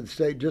an acid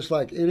state, just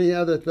like any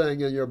other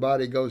thing in your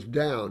body goes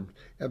down.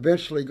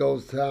 Eventually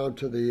goes down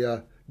to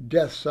the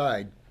death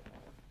side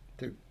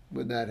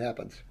when that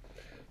happens.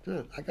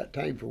 I got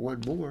time for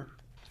one more.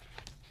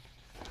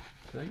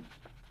 Right?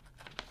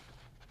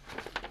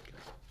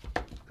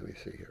 Let me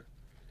see here.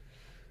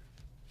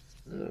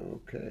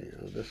 Okay,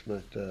 this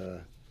might...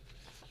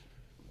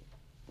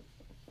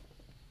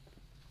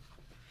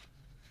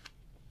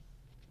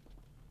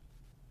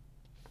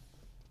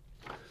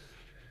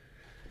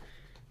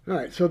 All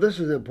right, so this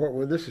is an important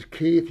one. This is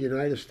Keith,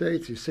 United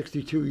States. He's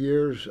 62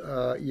 years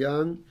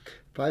young,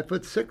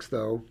 5'6"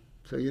 though.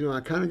 So, you know,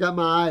 I kind of got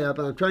my eye up,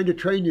 and I'm trying to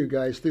train you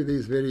guys through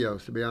these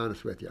videos, to be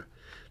honest with you.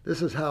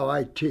 This is how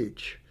I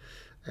teach.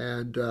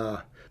 And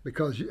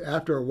because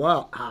after a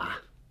while,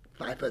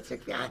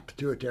 5'6",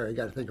 pituitary, you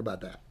got to think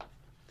about that.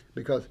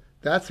 Because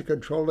that's the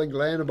controlling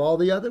gland of all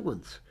the other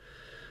ones.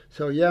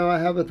 So, yeah, I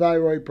have a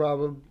thyroid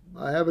problem.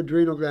 I have an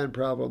adrenal gland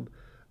problem.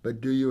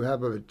 But do you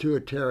have a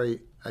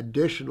pituitary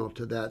additional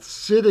to that,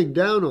 sitting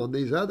down on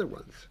these other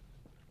ones?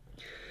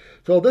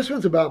 So this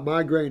one's about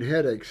migraine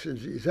headaches.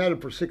 He's had them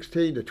for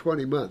 16 to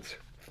 20 months.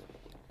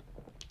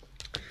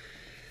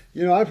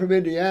 You know, I'm from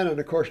Indiana, and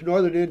of course,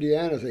 northern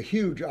Indiana is a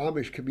huge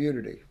Amish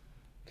community.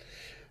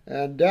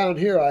 And down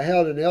here, I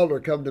had an elder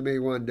come to me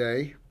one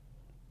day.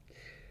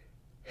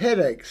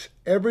 Headaches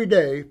every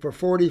day for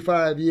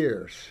 45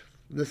 years.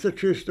 This is a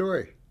true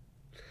story.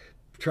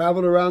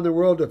 Traveled around the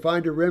world to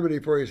find a remedy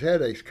for his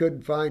headaches,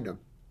 couldn't find them.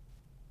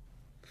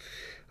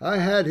 I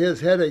had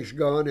his headaches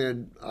gone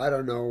in, I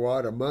don't know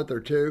what, a month or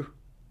two.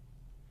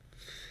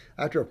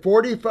 After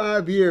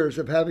 45 years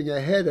of having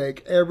a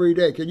headache every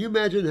day. Can you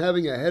imagine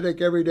having a headache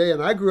every day? And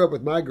I grew up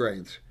with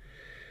migraines.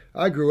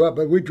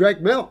 But we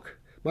drank milk.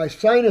 My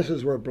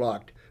sinuses were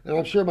blocked. And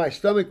I'm sure my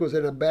stomach was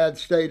in a bad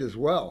state as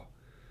well.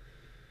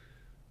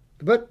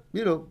 But,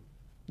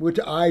 went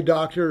to eye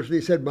doctors, and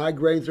he said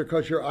migraines are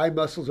because your eye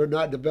muscles are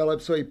not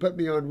developed, so he put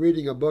me on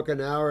reading a book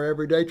an hour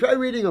every day. Try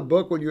reading a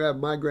book when you have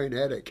migraine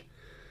headache.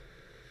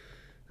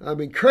 I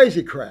mean,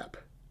 crazy crap,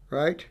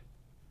 right?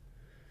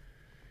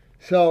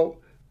 So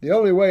the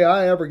only way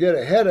I ever get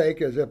a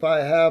headache is if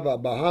I have a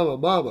Bahama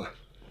Mama.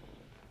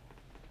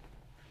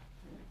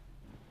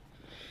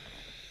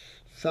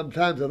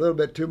 Sometimes a little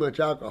bit too much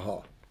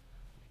alcohol.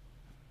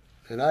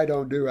 And I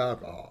don't do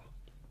alcohol.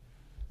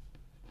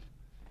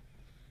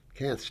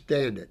 Can't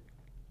stand it.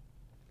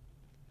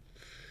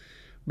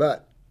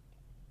 But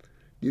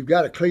you've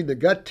got to clean the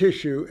gut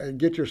tissue and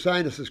get your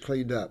sinuses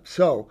cleaned up.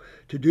 So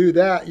to do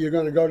that, you're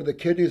going to go to the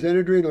kidneys and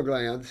adrenal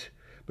glands,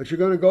 but you're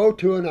going to go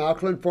to an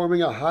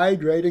alkaline-forming, a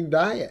hydrating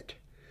diet.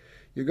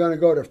 You're going to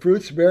go to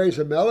fruits, berries,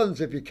 and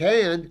melons if you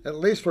can, at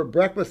least for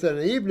breakfast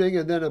and evening,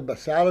 and then a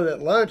salad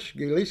at lunch.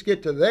 You at least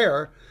get to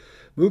there.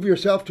 Move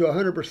yourself to a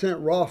 100%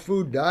 raw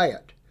food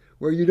diet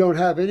where you don't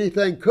have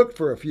anything cooked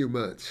for a few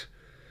months.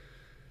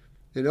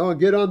 And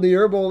get on the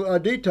herbal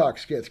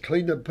detox kits.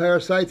 Clean the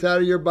parasites out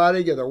of your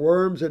body, get the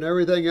worms and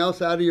everything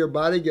else out of your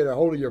body, get a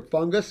hold of your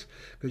fungus,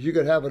 because you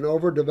could have an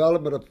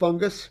overdevelopment of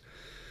fungus.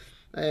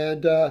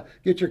 And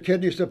get your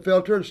kidneys to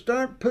filter and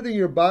start putting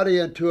your body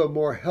into a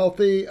more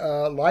healthy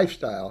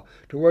lifestyle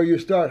to where you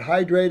start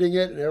hydrating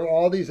it and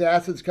all these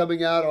acids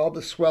coming out, all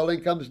the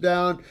swelling comes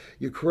down,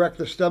 you correct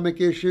the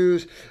stomach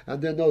issues,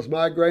 and then those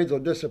migraines will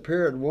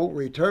disappear and won't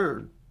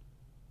return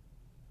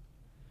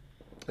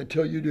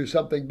until you do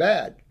something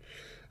bad.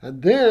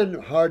 And then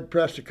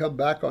hard-pressed to come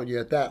back on you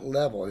at that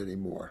level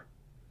anymore.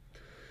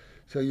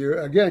 So you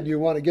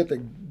want to get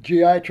the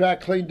GI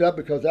tract cleaned up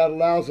because that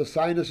allows the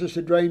sinuses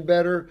to drain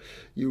better.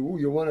 You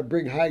want to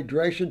bring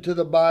hydration to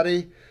the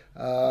body.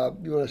 You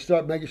want to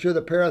start making sure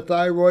the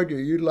parathyroid, you're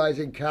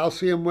utilizing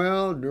calcium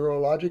well,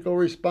 neurological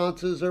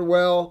responses are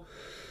well,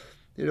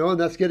 and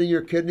that's getting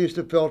your kidneys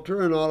to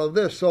filter and all of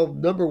this. So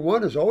number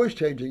one is always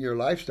changing your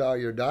lifestyle,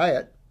 your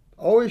diet,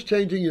 always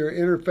changing your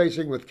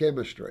interfacing with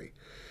chemistry.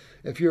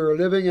 If you're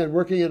living and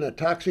working in a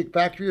toxic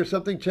factory or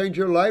something, change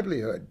your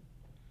livelihood.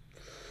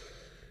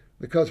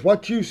 Because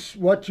what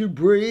you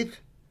breathe,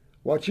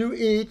 what you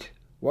eat,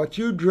 what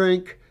you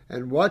drink,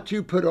 and what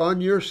you put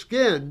on your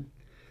skin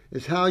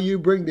is how you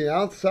bring the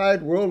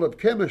outside world of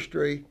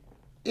chemistry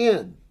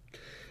in.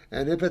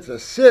 And if it's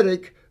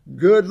acidic,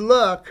 good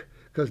luck,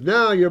 because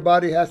now your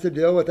body has to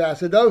deal with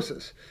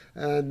acidosis.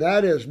 And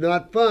that is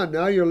not fun.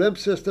 Now your lymph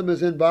system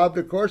is involved,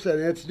 of course,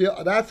 and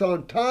that's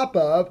on top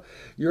of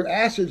your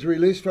acids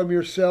released from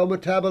your cell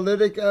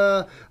metabolitic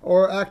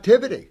or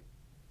activity.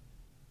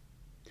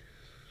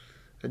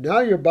 And now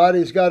your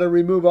body's got to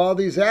remove all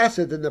these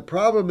acids, and the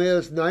problem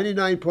is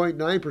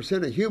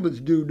 99.9% of humans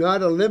do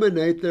not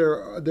eliminate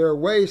their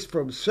waste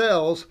from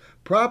cells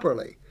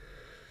properly.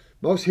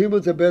 Most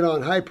humans have been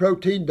on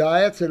high-protein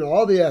diets in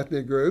all the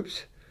ethnic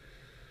groups,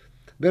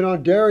 been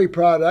on dairy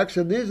products,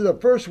 and these are the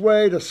first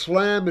way to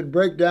slam and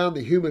break down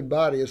the human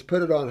body is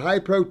put it on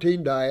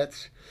high-protein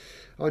diets,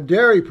 on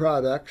dairy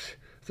products.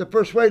 It's the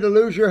first way to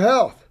lose your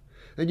health.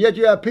 And yet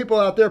you have people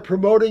out there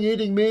promoting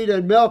eating meat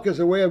and milk as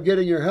a way of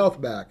getting your health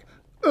back.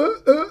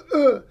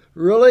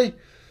 Really?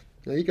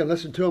 Now you can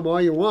listen to them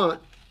all you want.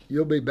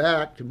 You'll be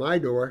back to my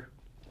door.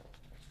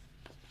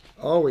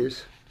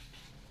 Always.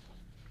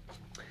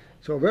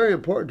 So very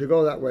important to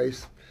go that way.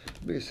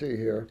 Let me see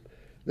here.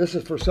 This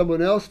is for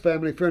someone else,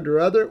 family, friend, or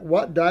other.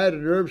 What diet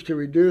and herbs to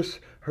reduce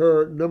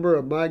her number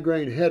of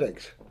migraine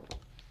headaches?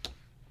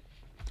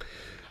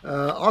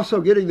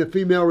 Also, getting the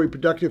female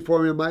reproductive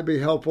formula might be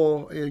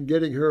helpful in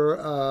getting her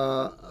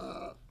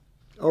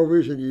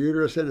ovaries and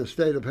uterus in a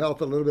state of health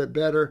a little bit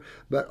better,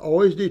 but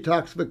always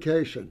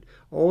detoxification,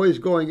 always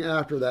going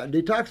after that. And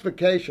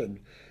detoxification,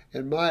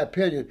 in my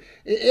opinion,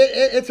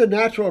 it's a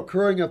natural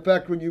occurring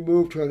effect when you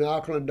move to an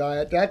alkaline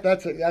diet.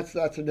 That's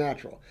a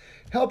natural.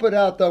 Help it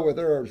out, though, with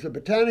herbs. The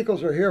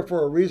botanicals are here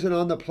for a reason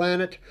on the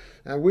planet,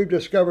 and we've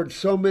discovered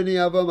so many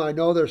of them. I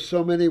know there's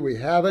so many we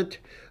haven't.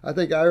 I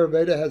think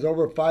Ayurveda has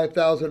over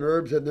 5,000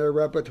 herbs in their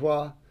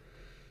repertoire.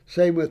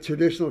 Same with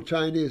traditional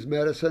Chinese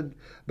medicine.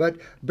 But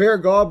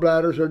bare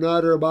gallbladders are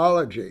not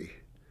herbology.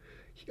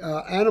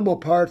 Animal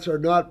parts are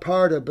not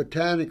part of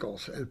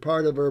botanicals and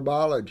part of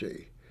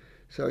herbology.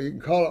 So you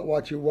can call it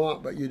what you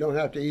want, but you don't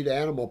have to eat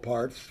animal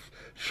parts.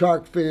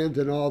 Shark fins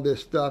and all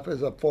this stuff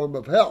is a form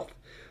of health.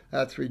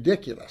 That's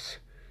ridiculous.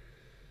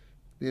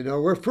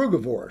 We're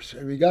frugivores,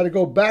 and we got to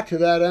go back to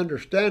that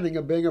understanding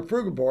of being a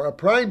frugivore, a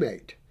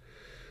primate.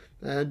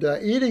 And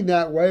eating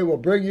that way will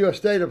bring you a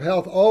state of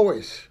health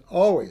always,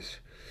 always.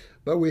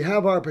 But we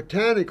have our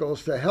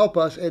botanicals to help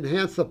us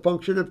enhance the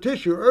function of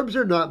tissue. Herbs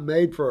are not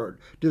made for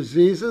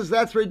diseases.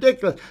 That's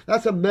ridiculous.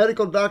 That's a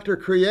medical doctor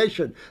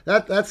creation.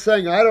 That's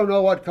saying, I don't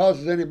know what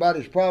causes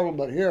anybody's problem,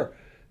 but here,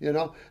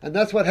 And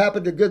that's what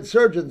happened to good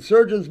surgeons.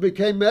 Surgeons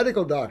became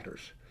medical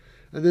doctors.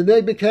 And then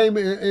they became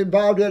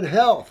involved in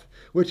health,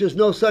 which is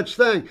no such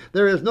thing.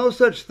 There is no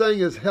such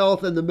thing as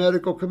health in the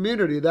medical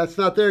community. That's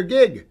not their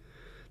gig.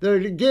 Their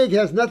gig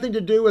has nothing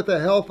to do with the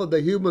health of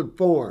the human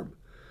form.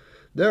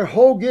 Their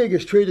whole gig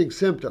is treating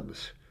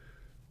symptoms.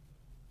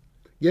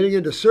 Getting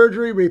into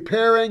surgery,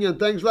 repairing, and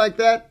things like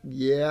that?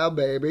 Yeah,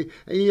 baby.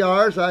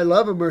 ERs, I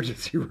love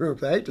emergency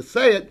rooms. I hate to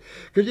say it,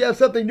 because you have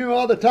something new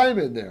all the time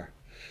in there.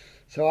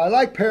 So I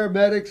like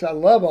paramedics. I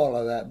love all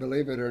of that,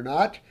 believe it or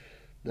not.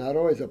 Not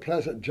always a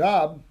pleasant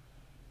job.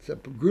 Some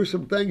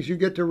gruesome things you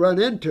get to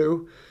run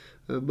into.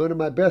 One of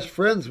my best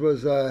friends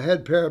was a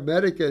head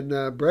paramedic in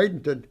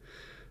Bradenton.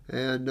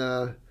 And,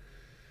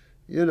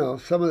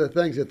 some of the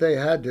things that they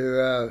had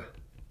to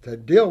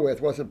deal with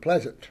wasn't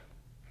pleasant.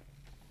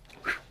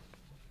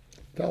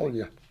 Telling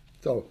you.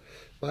 So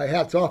my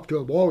hat's off to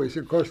them always.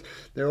 Of course,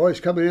 they're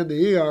always coming in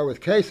the ER with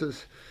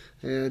cases,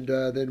 and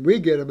then we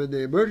get them in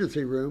the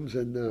emergency rooms.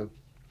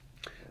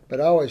 But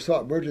I always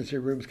thought emergency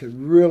rooms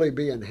can really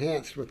be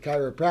enhanced with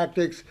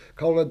chiropractics,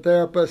 colon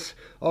therapists,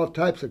 all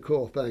types of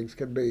cool things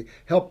can be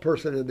help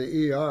person in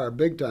the ER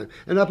big time.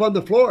 And up on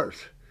the floors.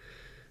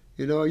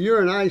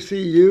 You're in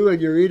ICU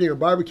and you're eating a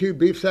barbecue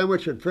beef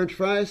sandwich and French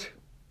fries?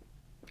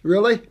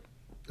 Really?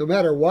 No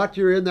matter what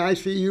you're in the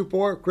ICU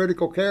for,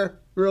 critical care?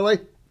 Really?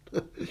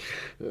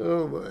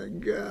 Oh my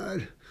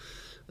God.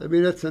 I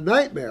mean, it's a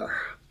nightmare.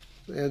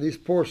 And these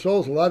poor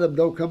souls, a lot of them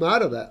don't come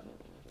out of that.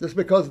 Just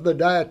because of the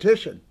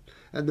dietitian.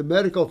 And the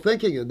medical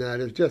thinking in that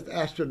is just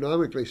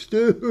astronomically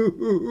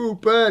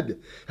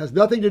stupid. Has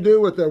nothing to do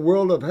with the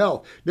world of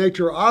health.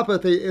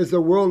 Naturopathy is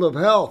the world of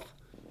health.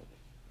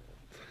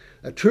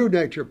 A true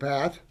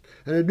naturopath.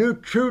 And a new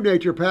true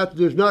naturopath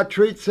does not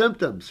treat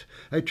symptoms.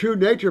 A true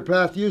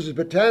naturopath uses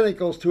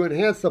botanicals to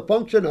enhance the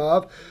function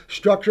of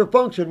structure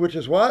function, which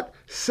is what?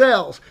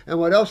 Cells. And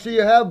what else do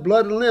you have?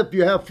 Blood and lymph.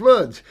 You have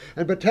fluids.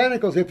 And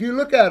botanicals, if you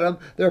look at them,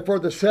 they're for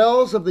the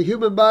cells of the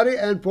human body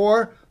and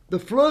for the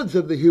fluids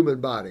of the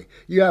human body.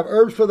 You have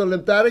herbs for the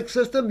lymphatic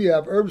system. You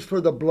have herbs for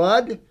the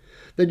blood.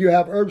 Then you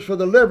have herbs for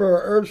the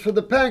liver, herbs for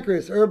the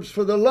pancreas, herbs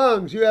for the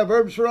lungs. You have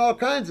herbs for all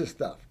kinds of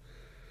stuff.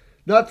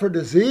 Not for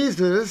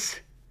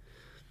diseases.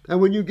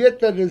 And when you get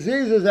the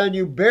diseases and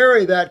you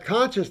bury that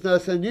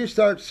consciousness and you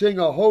start seeing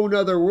a whole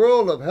nother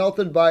world of health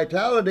and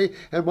vitality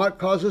and what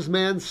causes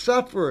man's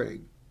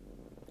suffering.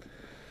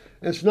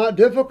 It's not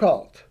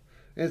difficult.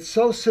 It's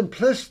so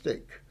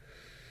simplistic.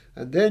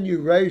 And then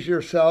you raise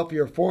yourself,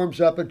 your forms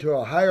up into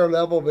a higher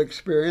level of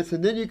experience,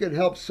 and then you can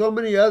help so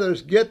many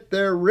others get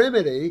their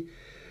remedy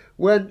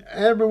when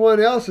everyone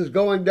else is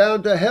going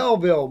down to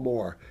Hellville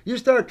more. You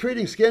start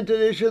treating skin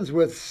conditions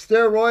with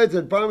steroids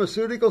and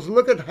pharmaceuticals.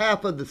 Look at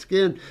half of the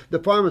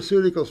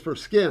pharmaceuticals for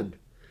skin.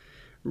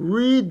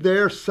 Read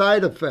their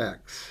side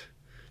effects.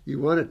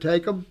 You want to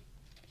take them?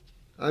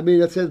 I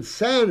mean, it's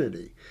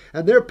insanity.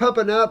 And they're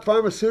pumping out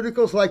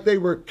pharmaceuticals like they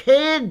were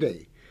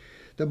candy.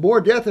 The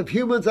more death of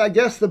humans, I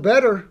guess, the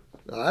better.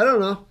 I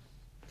don't know.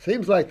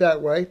 Seems like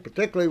that way,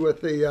 particularly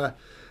with the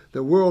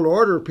world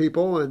order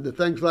people and the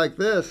things like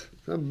this.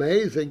 It's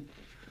amazing.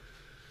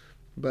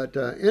 But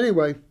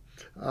anyway,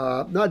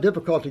 not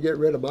difficult to get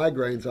rid of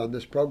migraines on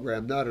this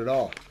program, not at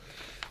all.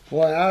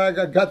 Boy, I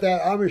got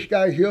that Amish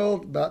guy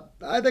healed, but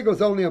I think it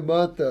was only a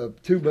month,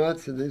 2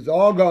 months, and he's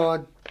all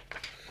gone.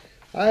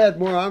 I had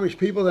more Amish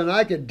people than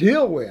I could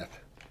deal with.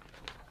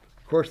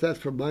 Of course, that's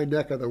from my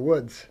neck of the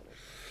woods.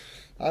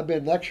 I've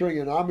been lecturing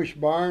in Amish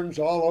barns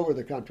all over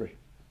the country.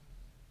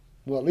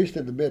 Well, at least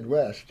in the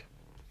Midwest.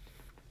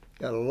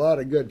 Got a lot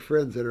of good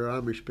friends that are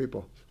Amish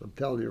people. I'm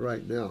telling you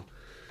right now.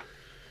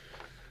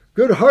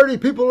 Good, hardy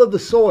people of the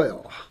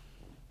soil.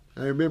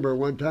 I remember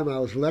one time I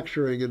was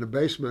lecturing in the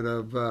basement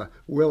of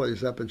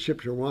Willie's up in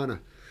Shipshewana.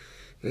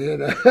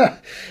 And, I'm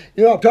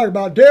talking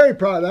about dairy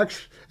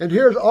products. And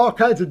here's all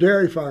kinds of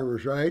dairy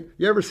farmers, right?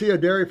 You ever see a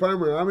dairy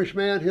farmer, Amish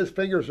man? His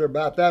fingers are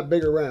about that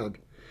big around.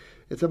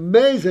 It's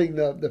amazing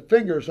the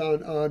fingers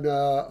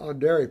on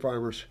dairy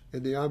farmers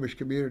in the Amish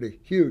community.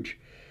 Huge.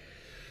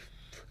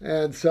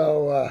 And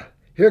so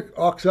here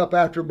walks up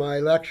after my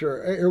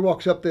lecture. Here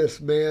walks up this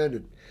man.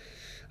 And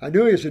I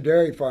knew he was a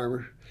dairy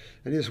farmer.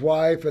 And his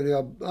wife,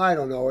 and I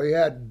don't know, he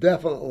had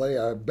definitely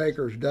a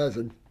baker's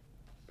dozen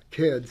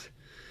kids.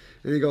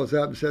 And he goes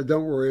up and says,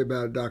 "Don't worry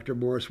about it, Dr.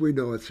 Morris. We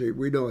know it's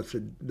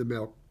the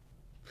milk."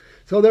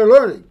 So they're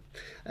learning.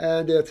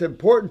 And it's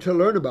important to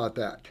learn about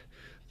that.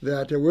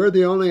 That we're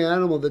the only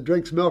animal that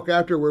drinks milk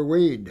after we're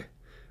weaned.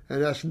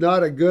 And that's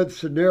not a good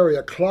scenario.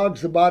 It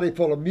clogs the body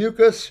full of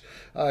mucus.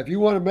 If you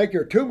want to make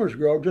your tumors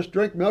grow, just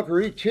drink milk or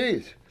eat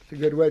cheese. It's a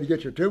good way to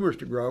get your tumors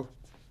to grow.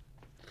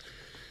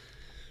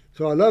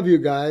 So I love you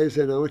guys,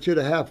 and I want you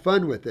to have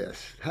fun with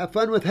this. Have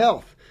fun with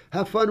health.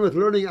 Have fun with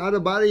learning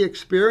out-of-body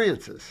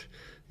experiences,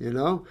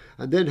 and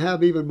then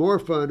have even more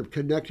fun of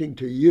connecting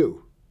to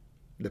you,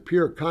 the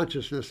pure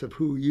consciousness of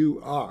who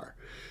you are.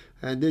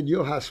 And then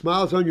you'll have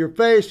smiles on your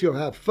face, you'll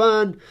have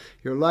fun,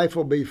 your life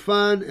will be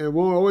fun, and it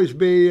won't always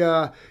be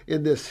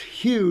in this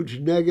huge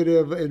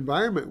negative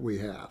environment we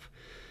have.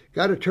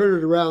 Got to turn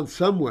it around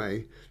some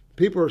way.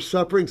 People are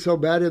suffering so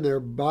bad in their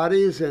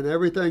bodies and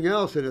everything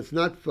else, and it's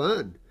not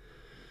fun.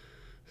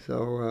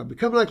 So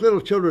become like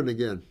little children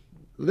again.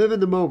 Live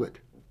in the moment.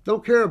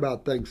 Don't care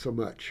about things so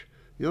much.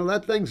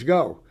 Let things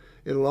go.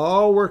 It'll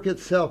all work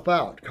itself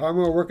out.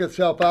 Karma will work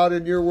itself out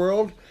in your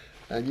world,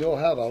 and you'll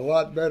have a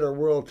lot better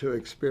world to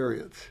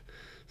experience.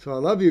 So I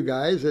love you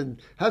guys,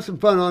 and have some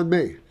fun on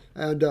me.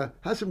 And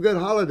have some good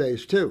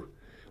holidays, too.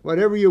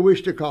 Whatever you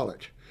wish to call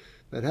it.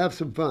 But have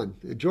some fun.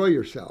 Enjoy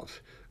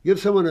yourselves. Give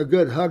someone a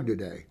good hug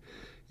today.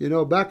 You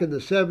know, back in the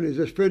 70s,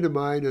 this friend of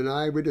mine and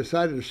I, we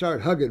decided to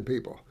start hugging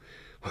people.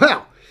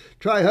 Well,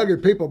 try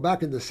hugging people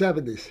back in the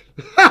 70s.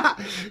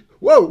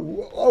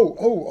 Whoa,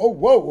 oh,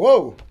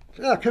 whoa.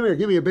 Ah, come here,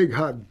 give me a big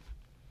hug.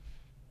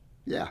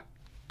 Yeah.